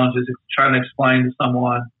other challenge is trying to explain to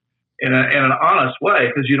someone in an honest way,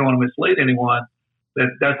 because you don't want to mislead anyone, that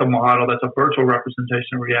that's a model, that's a virtual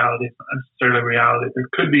representation of reality. It's not necessarily reality. There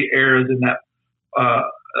could be errors in that,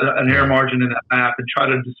 an error margin in that map, and try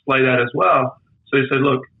to display that as well. So you say,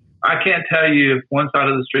 look, I can't tell you if one side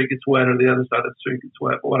of the street gets wet or the other side of the street gets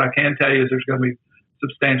wet. But what I can tell you is there's going to be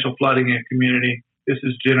substantial flooding in a community. This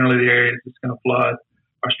is generally the area that's going to flood.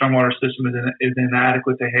 Our stormwater system is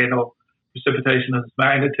inadequate to handle precipitation of this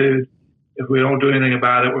magnitude. If we don't do anything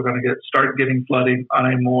about it, we're going to start getting flooding on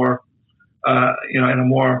a more, in a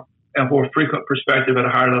more frequent perspective at a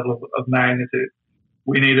higher level of magnitude.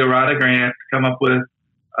 We need to write a grant to come up with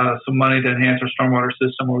some money to enhance our stormwater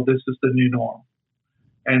system, or this is the new norm.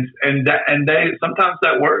 And they sometimes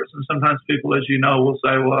that works, and sometimes people, as you know, will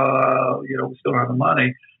say, well, we still don't have the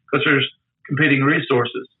money, because there's competing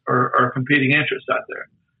resources or competing interests out there,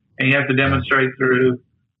 and you have to demonstrate through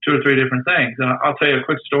 2 or 3 different things. And I'll tell you a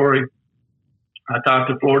quick story. I talked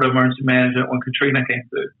to Florida Emergency Management when Katrina came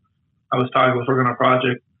through. I was working on a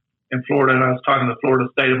project in Florida, and I was talking to Florida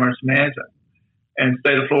State Emergency Management. And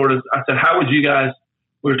state of Florida, I said, how would you guys,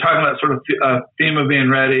 we were talking about sort of FEMA being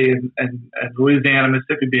ready and Louisiana,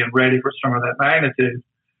 Mississippi being ready for some of that magnitude.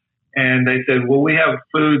 And they said, well, we have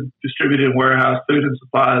food distributed in warehouse, food and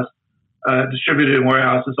supplies distributed in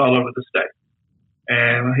warehouses all over the state.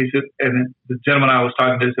 And he said, and the gentleman I was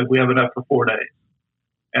talking to said, we have enough for 4 days.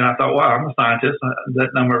 And I thought, wow, I'm a scientist.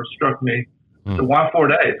 That number struck me. So why 4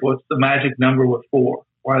 days? What's the magic number with 4?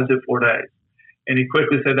 Why is it 4 days? And he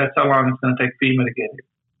quickly said, that's how long it's going to take FEMA to get here.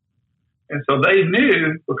 And so they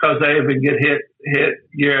knew, because they had been hit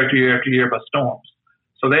year after year after year by storms.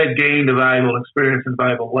 So they had gained a valuable experience and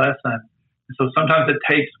valuable lesson. And so sometimes it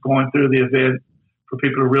takes going through the event for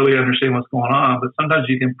people to really understand what's going on. But sometimes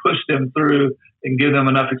you can push them through and give them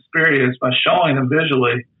enough experience by showing them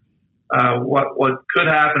visually what could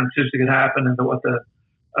happen, potentially could happen, and what the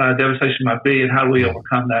devastation might be, and how do we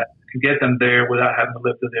overcome that and get them there without having to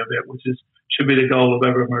live through the event, which should be the goal of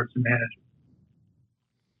every emergency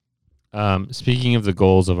management. Speaking of the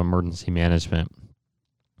goals of emergency management,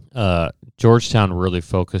 Georgetown really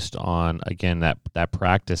focused on, again, that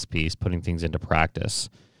practice piece, putting things into practice.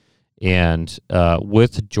 And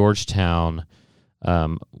with Georgetown,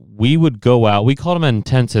 we would go out. We called them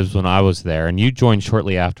intensives when I was there, and you joined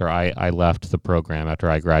shortly after I left the program, after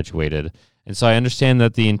I graduated. And so I understand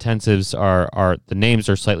that the intensives are the names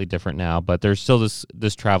are slightly different now, but there's still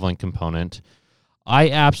this traveling component. I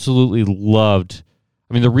absolutely loved.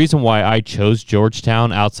 I mean, the reason why I chose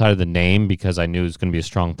Georgetown outside of the name, because I knew it was going to be a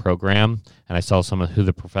strong program, and I saw some of who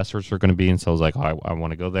the professors were going to be, and so I was like, oh, I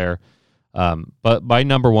want to go there. But my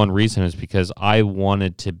number one reason is because I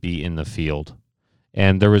wanted to be in the field,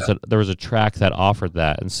 and there was a track that offered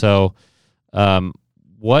that. And so,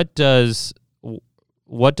 what does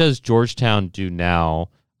Georgetown do now?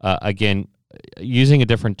 Again, using a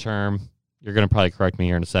different term, you're going to probably correct me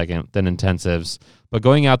here in a second, than intensives. But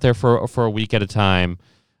going out there for a week at a time,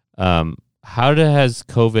 how has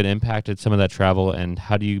COVID impacted some of that travel, and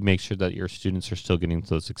how do you make sure that your students are still getting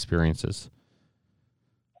those experiences?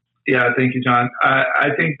 Yeah, thank you, John. I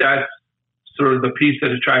think that's sort of the piece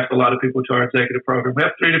that attracts a lot of people to our executive program. We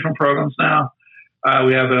have 3 different programs now.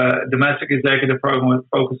 We have a domestic executive program that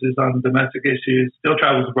focuses on domestic issues, still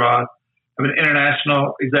travels abroad. We have an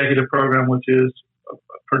international executive program, which is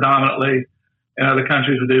predominantly in other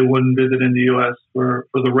countries wouldn't visit in the U.S. for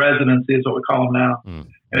the residency is what we call them now. And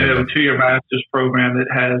we have a 2-year master's program that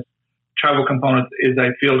has travel components, is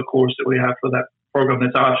a field course that we have for that program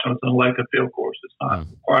that's optional. It's an elective field course. It's not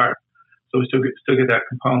required. So we still get that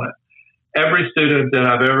component. Every student that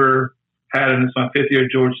I've ever had, and it's my 5th year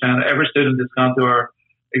at Georgetown, every student that's gone through our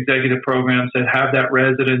executive programs that have that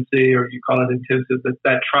residency, or you call it intensive,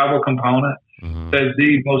 that travel component, that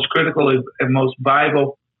the most critical and most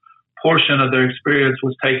vital portion of their experience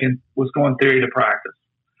was going theory to practice.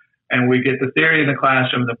 And we get the theory in the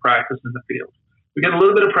classroom and the practice in the field. We get a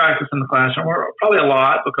little bit of practice in the classroom, or probably a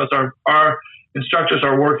lot, because our instructors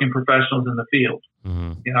are working professionals in the field.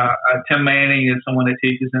 You know, Tim Manning is someone that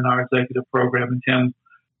teaches in our executive program, and Tim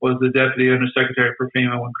was the Deputy Undersecretary for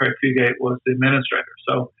FEMA when Craig Fugate was the administrator.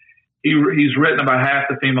 So he's written about half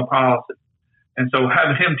the FEMA policy. And so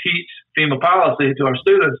having him teach FEMA policy to our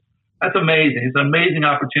students, that's amazing. It's an amazing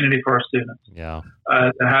opportunity for our students to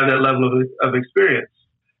have that level of experience.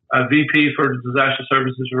 VP for Disaster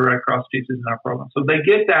Services for Red Cross teaches in our program. So they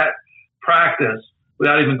get that practice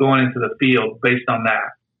without even going into the field based on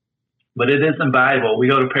that. But it is invaluable. We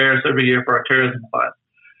go to Paris every year for our terrorism class.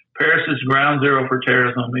 Paris is ground zero for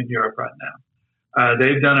terrorism in Europe right now.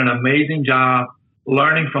 They've done an amazing job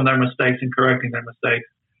learning from their mistakes and correcting their mistakes.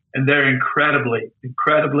 And they're incredibly,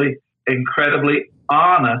 incredibly, incredibly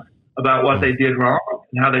honest about what they did wrong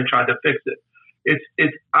and how they tried to fix it.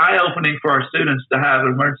 It's eye-opening for our students to have an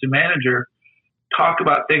emergency manager talk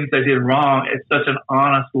about things they did wrong at such an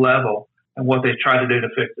honest level and what they tried to do to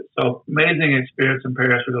fix it. So amazing experience in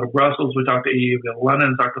Paris. We go to Brussels, we talk to EU, we go to London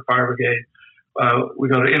and talk to Fire Brigade. We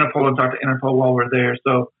go to Interpol and talk to Interpol while we're there.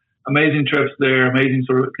 So amazing trips there, amazing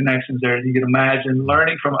sort of connections there. You can imagine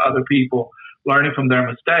learning from other people, learning from their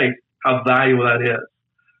mistakes, how valuable that is.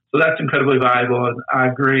 So that's incredibly valuable. And I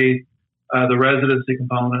agree. The residency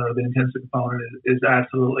component or the intensive component is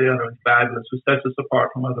absolutely utterly fabulous, which sets us apart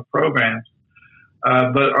from other programs.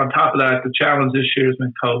 But on top of that, the challenge this year has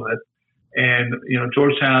been COVID. And, you know,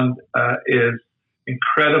 Georgetown is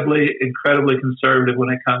incredibly, incredibly conservative when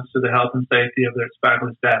it comes to the health and safety of their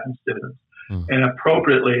faculty, staff, and students, and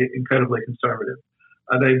appropriately incredibly conservative.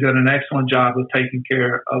 They've done an excellent job of taking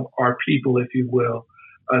care of our people, if you will,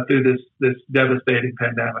 through this devastating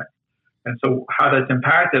pandemic. And so how that's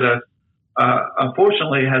impacted us,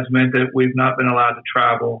 unfortunately, has meant that we've not been allowed to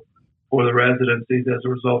travel for the residencies as a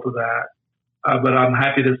result of that. But I'm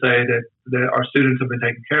happy to say that our students have been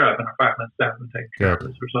taken care of and our faculty and staff have been taken care of as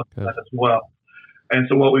a result of that as well. And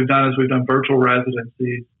so what we've done is we've done virtual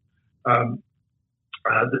residencies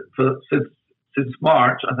since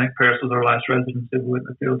March. I think Paris was our last residency we went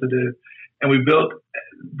in the field to do. And we built,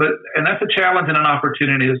 and that's a challenge and an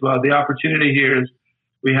opportunity as well. The opportunity here is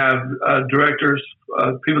we have directors,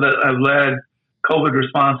 people that have led COVID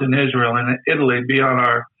response in Israel and in Italy be in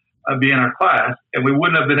our class, and we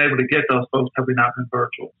wouldn't have been able to get those folks had we not been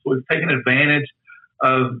virtual. So we've taken advantage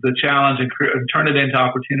of the challenge and turned it into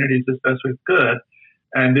opportunities as best we could.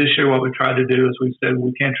 And this year, what we tried to do is we said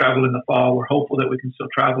we can't travel in the fall. We're hopeful that we can still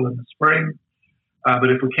travel in the spring. But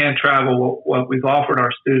if we can't travel, what we've offered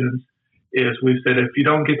our students is we've said if you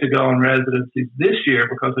don't get to go on residencies this year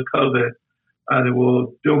because of COVID, then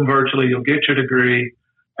we'll do them virtually. You'll get your degree,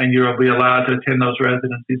 and you'll be allowed to attend those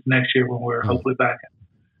residencies next year when we're hopefully back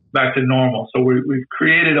to normal. So we've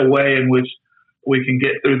created a way in which we can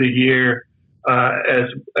get through the year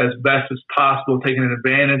as best as possible, taking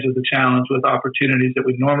advantage of the challenge with opportunities that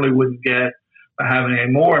we normally wouldn't get by having a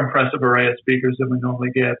more impressive array of speakers than we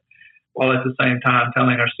normally get. while at the same time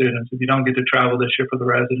telling our students, if you don't get to travel this year for the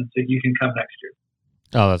residency, you can come next year.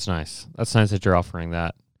 Oh, that's nice. That's nice that you're offering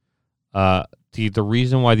that. The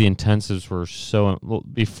reason why the intensives were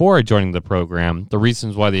before I joined the program, the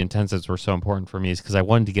reasons why the intensives were so important for me is because I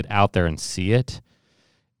wanted to get out there and see it.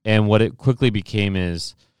 And what it quickly became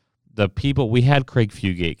is the people, we had Craig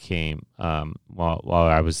Fugate came while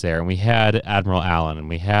I was there, and we had Admiral Allen, and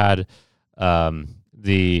we had at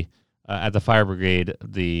the fire brigade,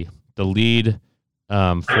 the lead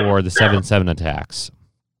for the 7/7 attacks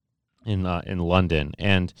in London.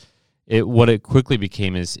 And what it quickly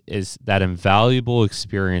became is that invaluable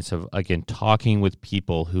experience of, again, talking with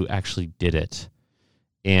people who actually did it.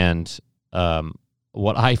 And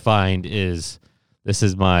what I find is, this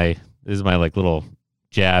is my like little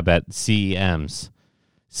jab at CEMs.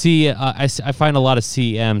 I find a lot of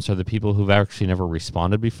CEMs are the people who've actually never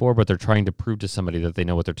responded before, but they're trying to prove to somebody that they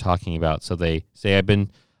know what they're talking about. So they say, I've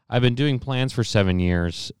been doing plans for 7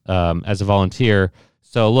 years as a volunteer.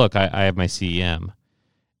 So look, I have my CEM.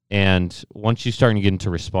 And once you start to get into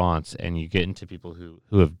response and you get into people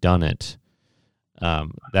who have done it,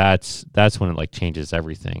 that's when it like changes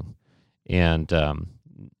everything. And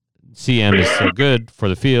CEM is so good for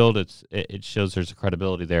the field. It shows there's a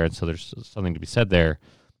credibility there, and so there's something to be said there.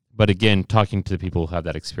 But again, talking to the people who have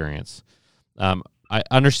that experience,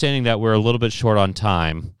 understanding that we're a little bit short on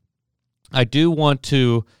time, I do want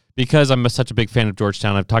to, because I'm such a big fan of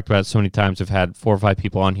Georgetown, I've talked about it so many times. I've had 4 or 5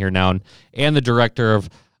 people on here now, and the director of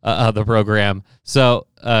the program. So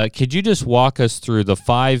could you just walk us through the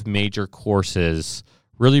 5 major courses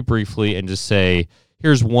really briefly and just say,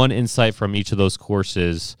 here's one insight from each of those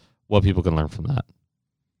courses, what people can learn from that?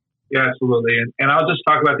 Yeah, absolutely. And I'll just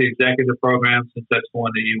talk about the executive program, since that's the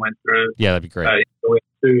one that you went through. Yeah, that'd be great. We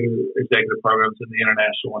have 2 executive programs, and the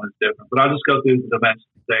international one is different. But I'll just go through the domestic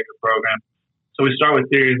executive program. So we start with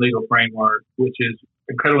theory and legal framework, which is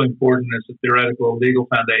incredibly important as a theoretical legal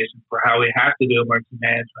foundation for how we have to do emergency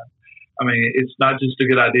management. I mean, it's not just a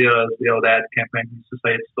good idea, as the old ad campaign used to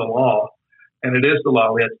say, it's the law. And it is the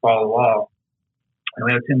law. We have to follow the law. And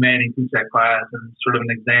we have Tim Manning teach that class. And sort of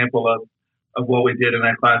an example of what we did in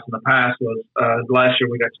that class in the past was last year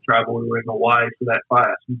we got to travel. We were in Hawaii for that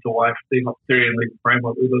class. And so Hawaii theory and legal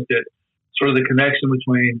framework, we looked at sort of the connection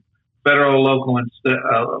between federal, local, and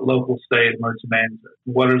state emergency management.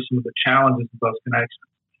 What are some of the challenges of those connections?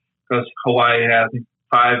 Because Hawaii had, I think,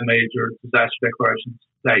 5 major disaster declarations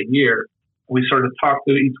that year. We sort of talked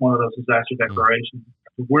through each one of those disaster declarations.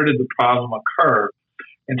 Where did the problem occur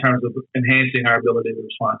in terms of enhancing our ability to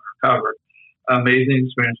respond and recover? Amazing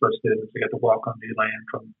experience for our students. They got to walk on the land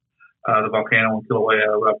from the volcano in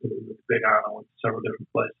Kilauea erupted with the Big Island, with several different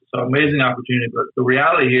places. So amazing opportunity. But the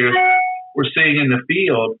reality here is we're seeing in the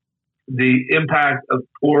field the impact of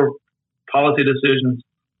poor policy decisions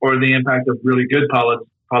or the impact of really good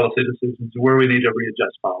policy decisions, where we need to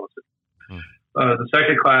readjust policy. The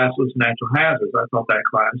second class was natural hazards. I taught that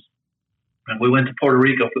class. And we went to Puerto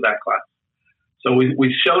Rico for that class. So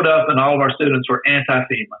we showed up, and all of our students were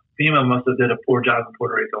anti-FEMA. FEMA must have did a poor job in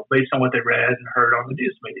Puerto Rico based on what they read and heard on the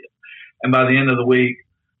news media. And by the end of the week,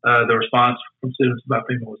 the response from students about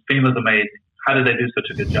FEMA was, FEMA's amazing. How did they do such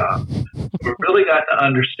a good job? We really got to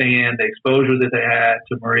understand the exposure that they had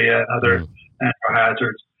to Maria and other natural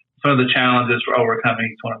hazards, some of the challenges for overcoming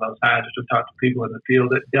each one of those hazards. We talked to people in the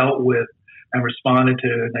field that dealt with and responded to,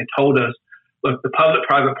 and they told us, look, the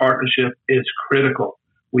public-private partnership is critical.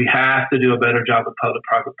 We have to do a better job of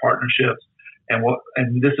public-private partnerships, and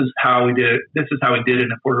this is how we did it. This is how we did it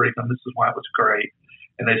in Puerto Rico, and this is why it was great.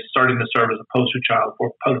 And they're starting to serve as a poster child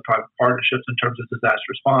for public-private partnerships in terms of disaster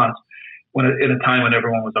response in a time when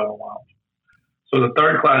everyone was overwhelmed. So the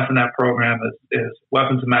third class in that program is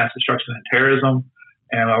weapons of mass destruction and terrorism.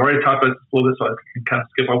 And I already talked about this a little bit, so I can kind of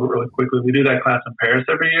skip over it really quickly. We do that class in Paris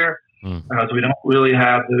every year. So we don't really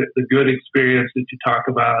have the good experience that you talk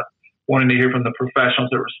about wanting to hear from the professionals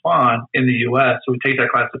that respond in the U.S. So we take that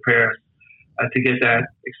class to Paris to get that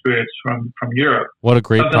experience from Europe. What a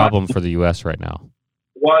great problem for the U.S. right now.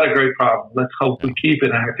 What a great problem. Let's hope we keep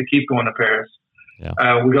it. I have to keep going to Paris.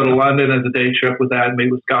 Yeah. We go to London as a day trip with that,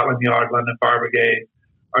 meet with Scotland Yard, London Fire Brigade.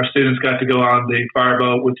 Our students got to go on the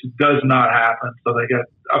fireboat, which does not happen. So they got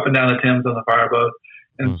up and down the Thames on the fireboat.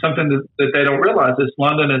 And something that they don't realize is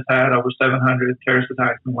London has had over 700 terrorist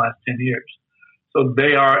attacks in the last 10 years. So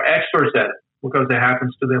they are experts at it because it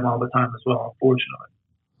happens to them all the time as well, unfortunately.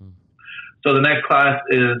 So the next class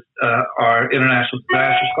is our international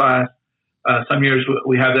disasters class. Some years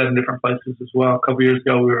we have that in different places as well. A couple years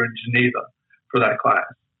ago, we were in Geneva for that class.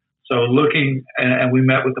 So looking, and we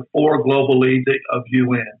met with the 4 global leads of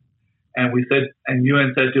UN. And we said, and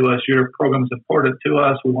UN said to us, your program is important to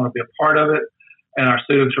us. We want to be a part of it. And our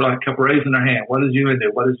students were like, kept raising their hand. What does UN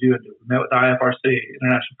do? What does UN do? We met with the IFRC,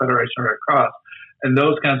 International Federation of Red Cross, and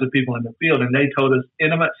those kinds of people in the field. And they told us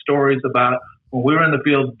intimate stories about when we were in the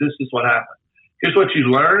field, this is what happened. Here's what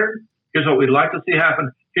you learned. Here's what we'd like to see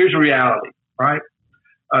happen. Here's reality, right?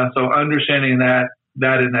 So understanding that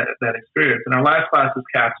experience. And our last class is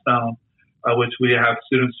Capstone, which we have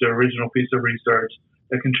students do original piece of research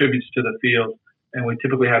that contributes to the field. And we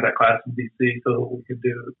typically have that class in DC so that we can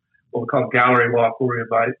do what we call gallery walk, where we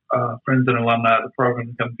invite friends and alumni of the program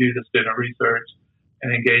to come view the student research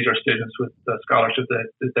and engage our students with the scholarship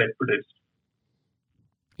that they've produced.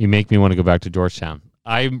 You make me want to go back to Georgetown.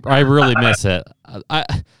 I really miss it.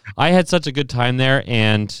 I had such a good time there,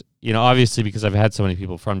 and obviously because I've had so many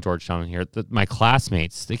people from Georgetown here, my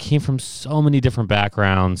classmates, they came from so many different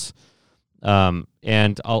backgrounds,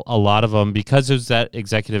 and a lot of them, because it was that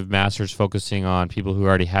executive master's focusing on people who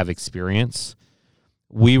already have experience.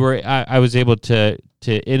 I was able to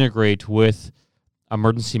integrate with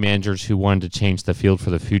emergency managers who wanted to change the field for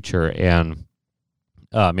the future, and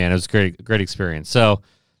man, it was a great experience. So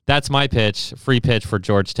that's my pitch, free pitch for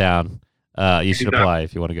Georgetown. You should apply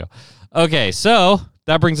if you want to go. Okay, so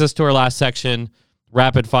that brings us to our last section,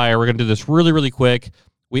 rapid fire. We're going to do this really, really quick.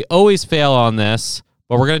 We always fail on this,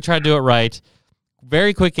 but we're going to try to do it right.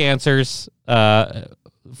 Very quick answers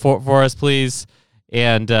for us, please.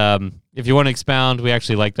 And if you want to expound, we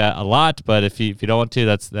actually like that a lot. But if you don't want to,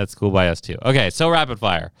 that's cool by us too. Okay, so rapid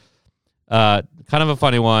fire. Kind of a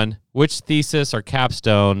funny one. Which thesis or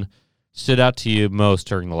capstone stood out to you most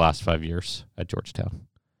during the last 5 years at Georgetown?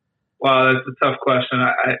 Well, that's a tough question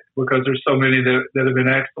because there's so many that have been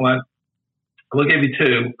excellent. We'll give you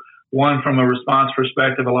two. One from a response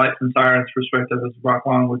perspective, a lights and sirens perspective, as Brock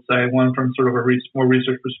Long would say. One from sort of a more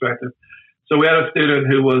research perspective. So we had a student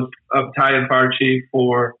who was a battalion fire chief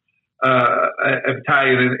for a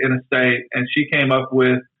battalion in a state, and she came up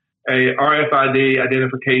with a RFID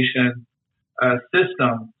identification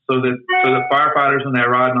system so that firefighters, when they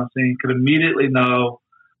arrived on scene, could immediately know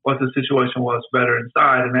what the situation was better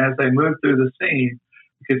inside. And as they moved through the scene,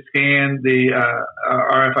 you could scan the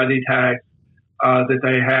RFID tags that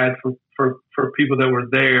they had for people that were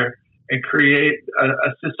there and create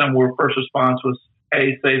a system where first response was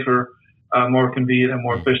safer, more convenient, and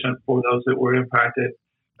more efficient for those that were impacted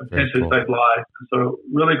and potentially save lives. So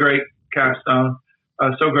really great capstone.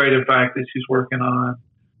 So great, in fact, that she's working on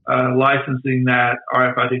licensing that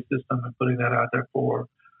RFID system and putting that out there for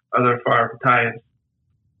other fire battalions.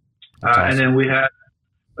 And then we had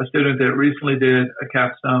a student that recently did a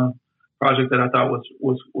capstone project that I thought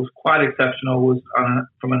was quite exceptional, was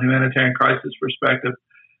from a humanitarian crisis perspective,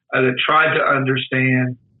 that tried to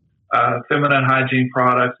understand feminine hygiene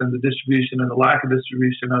products and the distribution and the lack of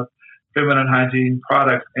distribution of feminine hygiene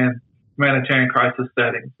products in humanitarian crisis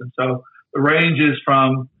settings. And so the range is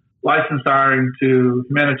from license hiring to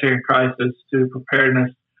humanitarian crisis to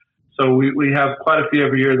preparedness. So we have quite a few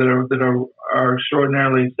every year that are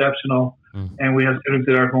extraordinarily exceptional, and we have students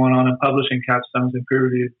that are going on and publishing capstones in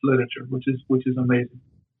peer-reviewed literature, which is amazing.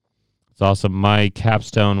 It's awesome. My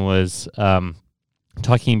capstone was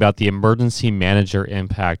talking about the emergency manager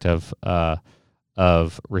impact of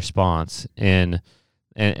response in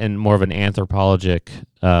more of an anthropology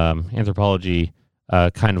kind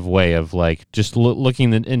of way of like just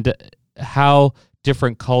looking into how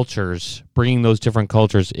different cultures, bringing those different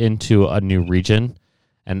cultures into a new region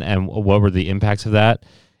and what were the impacts of that.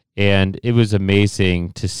 And it was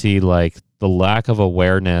amazing to see like the lack of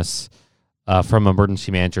awareness from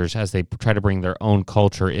emergency managers as they try to bring their own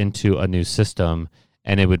culture into a new system,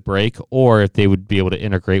 and it would break, or if they would be able to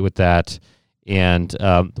integrate with that, and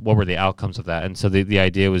what were the outcomes of that. And so the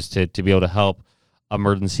idea was to be able to help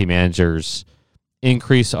emergency managers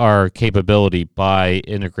increase our capability by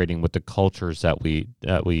integrating with the cultures that we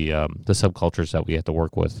the subcultures that we have to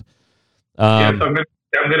work with. Yes, I'm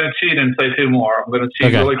going to cheat and say two more. I'm going to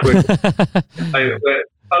cheat really quick.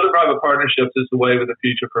 Public-private partnerships is the wave of the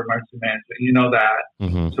future for emergency management. You know that.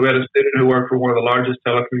 Mm-hmm. So we had a student who worked for one of the largest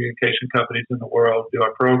telecommunication companies in the world do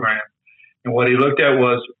our program. And what he looked at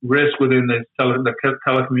was risk within the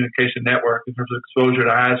telecommunication network in terms of exposure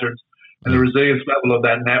to hazards and the resilience level of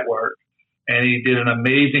that network. And he did an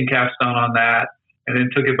amazing capstone on that and then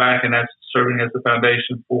took it back, and that's serving as the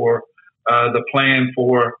foundation for the plan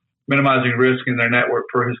for minimizing risk in their network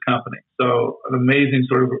for his company. So an amazing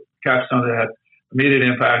sort of capstone that had immediate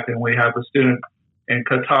impact. And we have a student in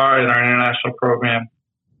Qatar in our international program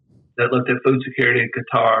that looked at food security in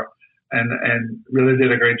Qatar and really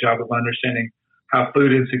did a great job of understanding how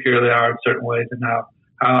food insecure they are in certain ways and how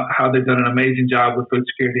how they've done an amazing job with food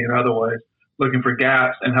security and other ways, looking for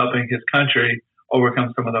gaps and helping his country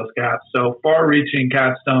overcome some of those gaps. So far-reaching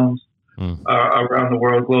capstones around the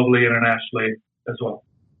world, globally, internationally as well.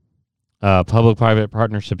 Public-private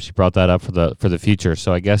partnerships, you brought that up for the future.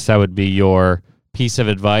 So I guess that would be your piece of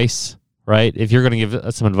advice, right? If you're going to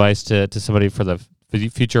give some advice to somebody for the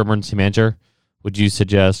future emergency manager, would you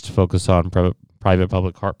suggest focus on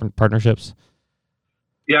private-public partnerships?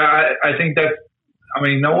 Yeah, I think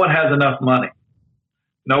no one has enough money.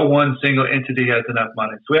 No one single entity has enough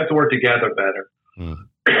money. So we have to work together better.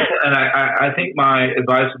 And I think my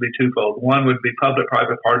advice would be twofold. One would be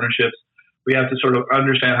public-private partnerships. We have to sort of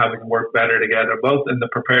understand how we can work better together, both in the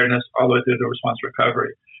preparedness all the way through the response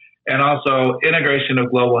recovery, and also integration of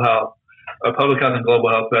global health, public health and global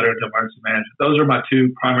health better into emergency management. Those are my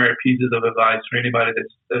two primary pieces of advice for anybody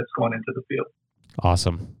that's going into the field.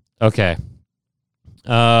 Awesome. Okay.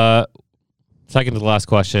 Second to the last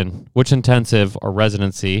question: which intensive or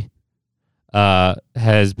residency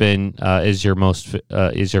is your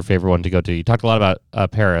favorite one to go to? You talked a lot about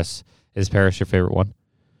Paris. Is Paris your favorite one?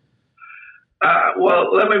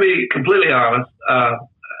 Well, let me be completely honest.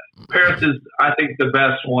 Paris is, I think, the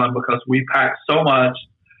best one because we pack so much,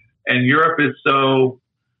 and Europe is so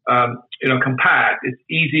compact. It's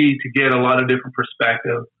easy to get a lot of different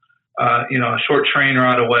perspective. A short train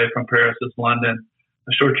ride away from Paris is London.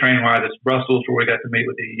 A short train ride is Brussels, where we got to meet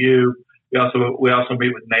with the EU. We also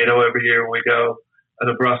meet with NATO every year when we go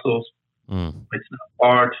to Brussels. It's not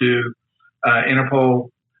far to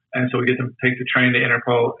Interpol, and so we get to take the train to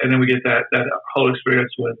Interpol, and then we get that whole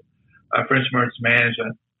experience with French emergency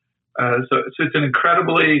management. So it's an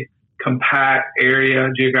incredibly compact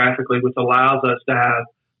area geographically, which allows us to have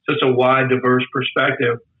such a wide, diverse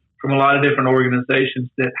perspective from a lot of different organizations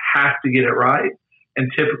that have to get it right and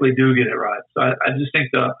typically do get it right. So I just think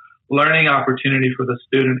the learning opportunity for the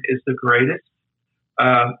student is the greatest.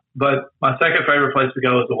 But my second favorite place to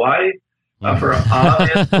go is Hawaii. For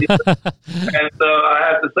obvious reasons. And so I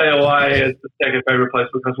have to say Hawaii is the second favorite place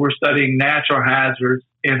because we're studying natural hazards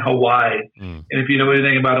in Hawaii. And if you know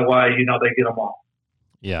anything about Hawaii, you know they get them all.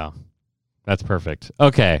 Yeah, that's perfect.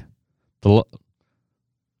 Okay.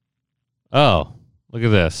 Oh, look at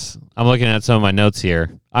this. I'm looking at some of my notes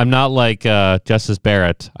here. I'm not like Justice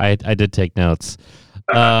Barrett. I did take notes.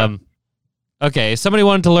 Okay, if somebody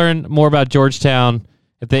wanted to learn more about Georgetown,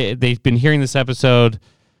 if they've been hearing this episode,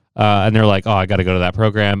 and they're like, oh, I got to go to that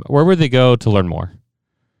program, where would they go to learn more?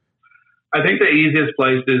 I think the easiest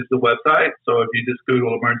place is the website. So if you just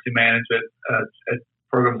Google emergency management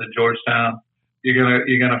programs at Georgetown, you're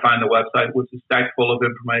gonna find the website, which is stacked full of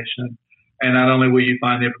information. And not only will you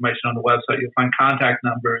find the information on the website, you'll find contact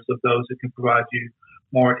numbers of those that can provide you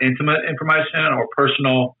more intimate information or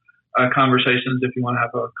personal conversations if you want to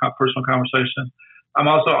have a personal conversation. I'm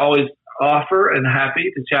also always offer and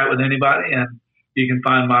happy to chat with anybody, and you can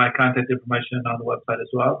find my contact information on the website as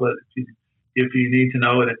well. But if you need to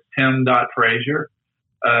know it, it's tim.frazier,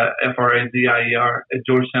 Frazier, at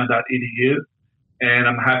georgetown.edu. And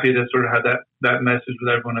I'm happy to sort of have that message with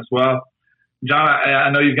everyone as well. John,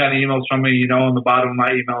 I know you've got emails from me. On the bottom of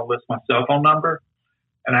my email lists my cell phone number.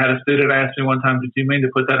 And I had a student ask me one time, did you mean to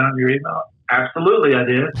put that on your email? Absolutely, I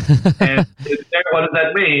did. And what does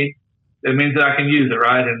that mean? It means that I can use it,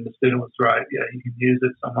 right? And the student was right. Yeah, you can use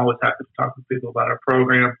it. So I'm always happy to talk to people about our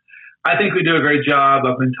program. I think we do a great job.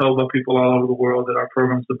 I've been told by people all over the world that our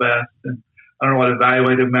program's the best. And I don't know what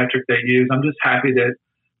evaluative metric they use. I'm just happy that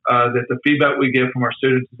the feedback we get from our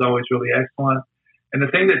students is always really excellent. And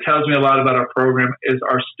the thing that tells me a lot about our program is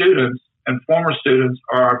our students and former students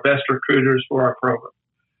are our best recruiters for our program.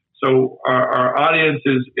 So our audience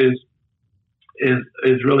is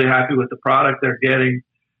really happy with the product they're getting.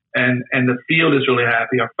 And the field is really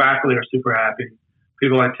happy. Our faculty are super happy.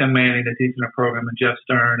 People like Tim Manning that teach in our program, and Jeff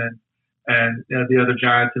Stern, and the other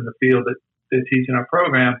giants in the field that teach in our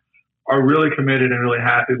program are really committed and really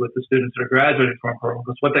happy with the students that are graduating from our program.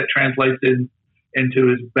 Because what that translates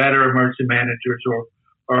into is better emergency managers,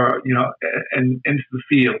 or and into the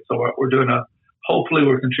field. So we're doing hopefully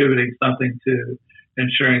we're contributing something to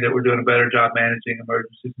ensuring that we're doing a better job managing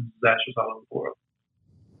emergencies and disasters all over the world.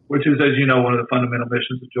 Which is, as you know, one of the fundamental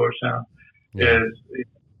missions of Georgetown is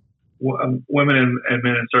women and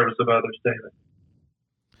men in service of others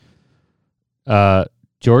daily.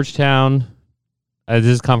 Georgetown, this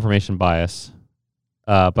is confirmation bias,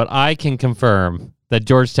 but I can confirm that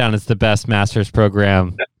Georgetown is the best master's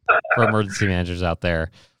program for emergency managers out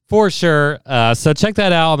there, for sure. So check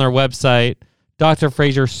that out on their website. Dr.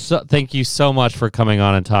 Frazier, thank you so much for coming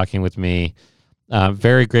on and talking with me.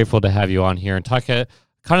 Very grateful to have you on here and talk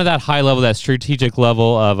kind of that high level, that strategic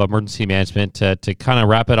level of emergency management to kind of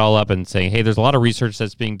wrap it all up and saying, hey, there's a lot of research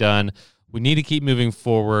that's being done. We need to keep moving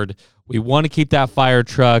forward. We want to keep that fire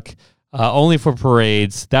truck only for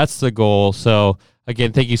parades. That's the goal. So,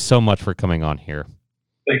 again, thank you so much for coming on here.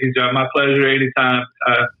 Thank you, John. My pleasure anytime.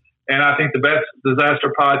 And I think the best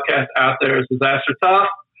disaster podcast out there is Disaster Tough.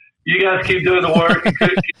 You guys keep doing the work and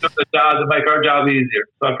keep doing the job to make our job easier.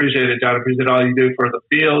 So I appreciate it, John. I appreciate all you do for the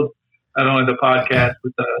field, not only the podcast,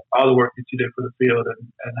 but all the work that you do for the field and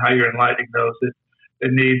how you're enlightening those that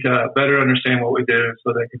need to better understand what we do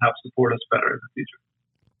so they can help support us better in the future.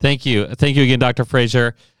 Thank you. Thank you again, Dr.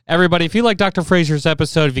 Frazier. Everybody, if you like Dr. Frazier's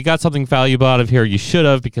episode, if you got something valuable out of here, you should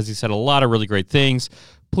have, because he said a lot of really great things.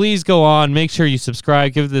 Please go on, make sure you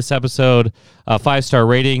subscribe, give this episode a 5-star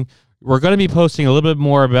rating. We're going to be posting a little bit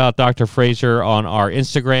more about Dr. Frazier on our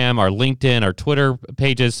Instagram, our LinkedIn, our Twitter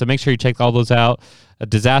pages, so make sure you check all those out. A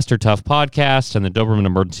Disaster Tough Podcast and the Doberman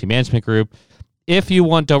Emergency Management Group. If you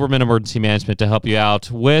want Doberman Emergency Management to help you out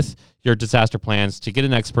with your disaster plans, to get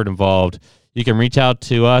an expert involved, you can reach out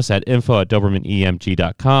to us at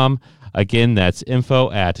info@dobermanemg.com. Again, that's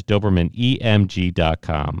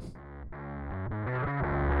info@dobermanemg.com.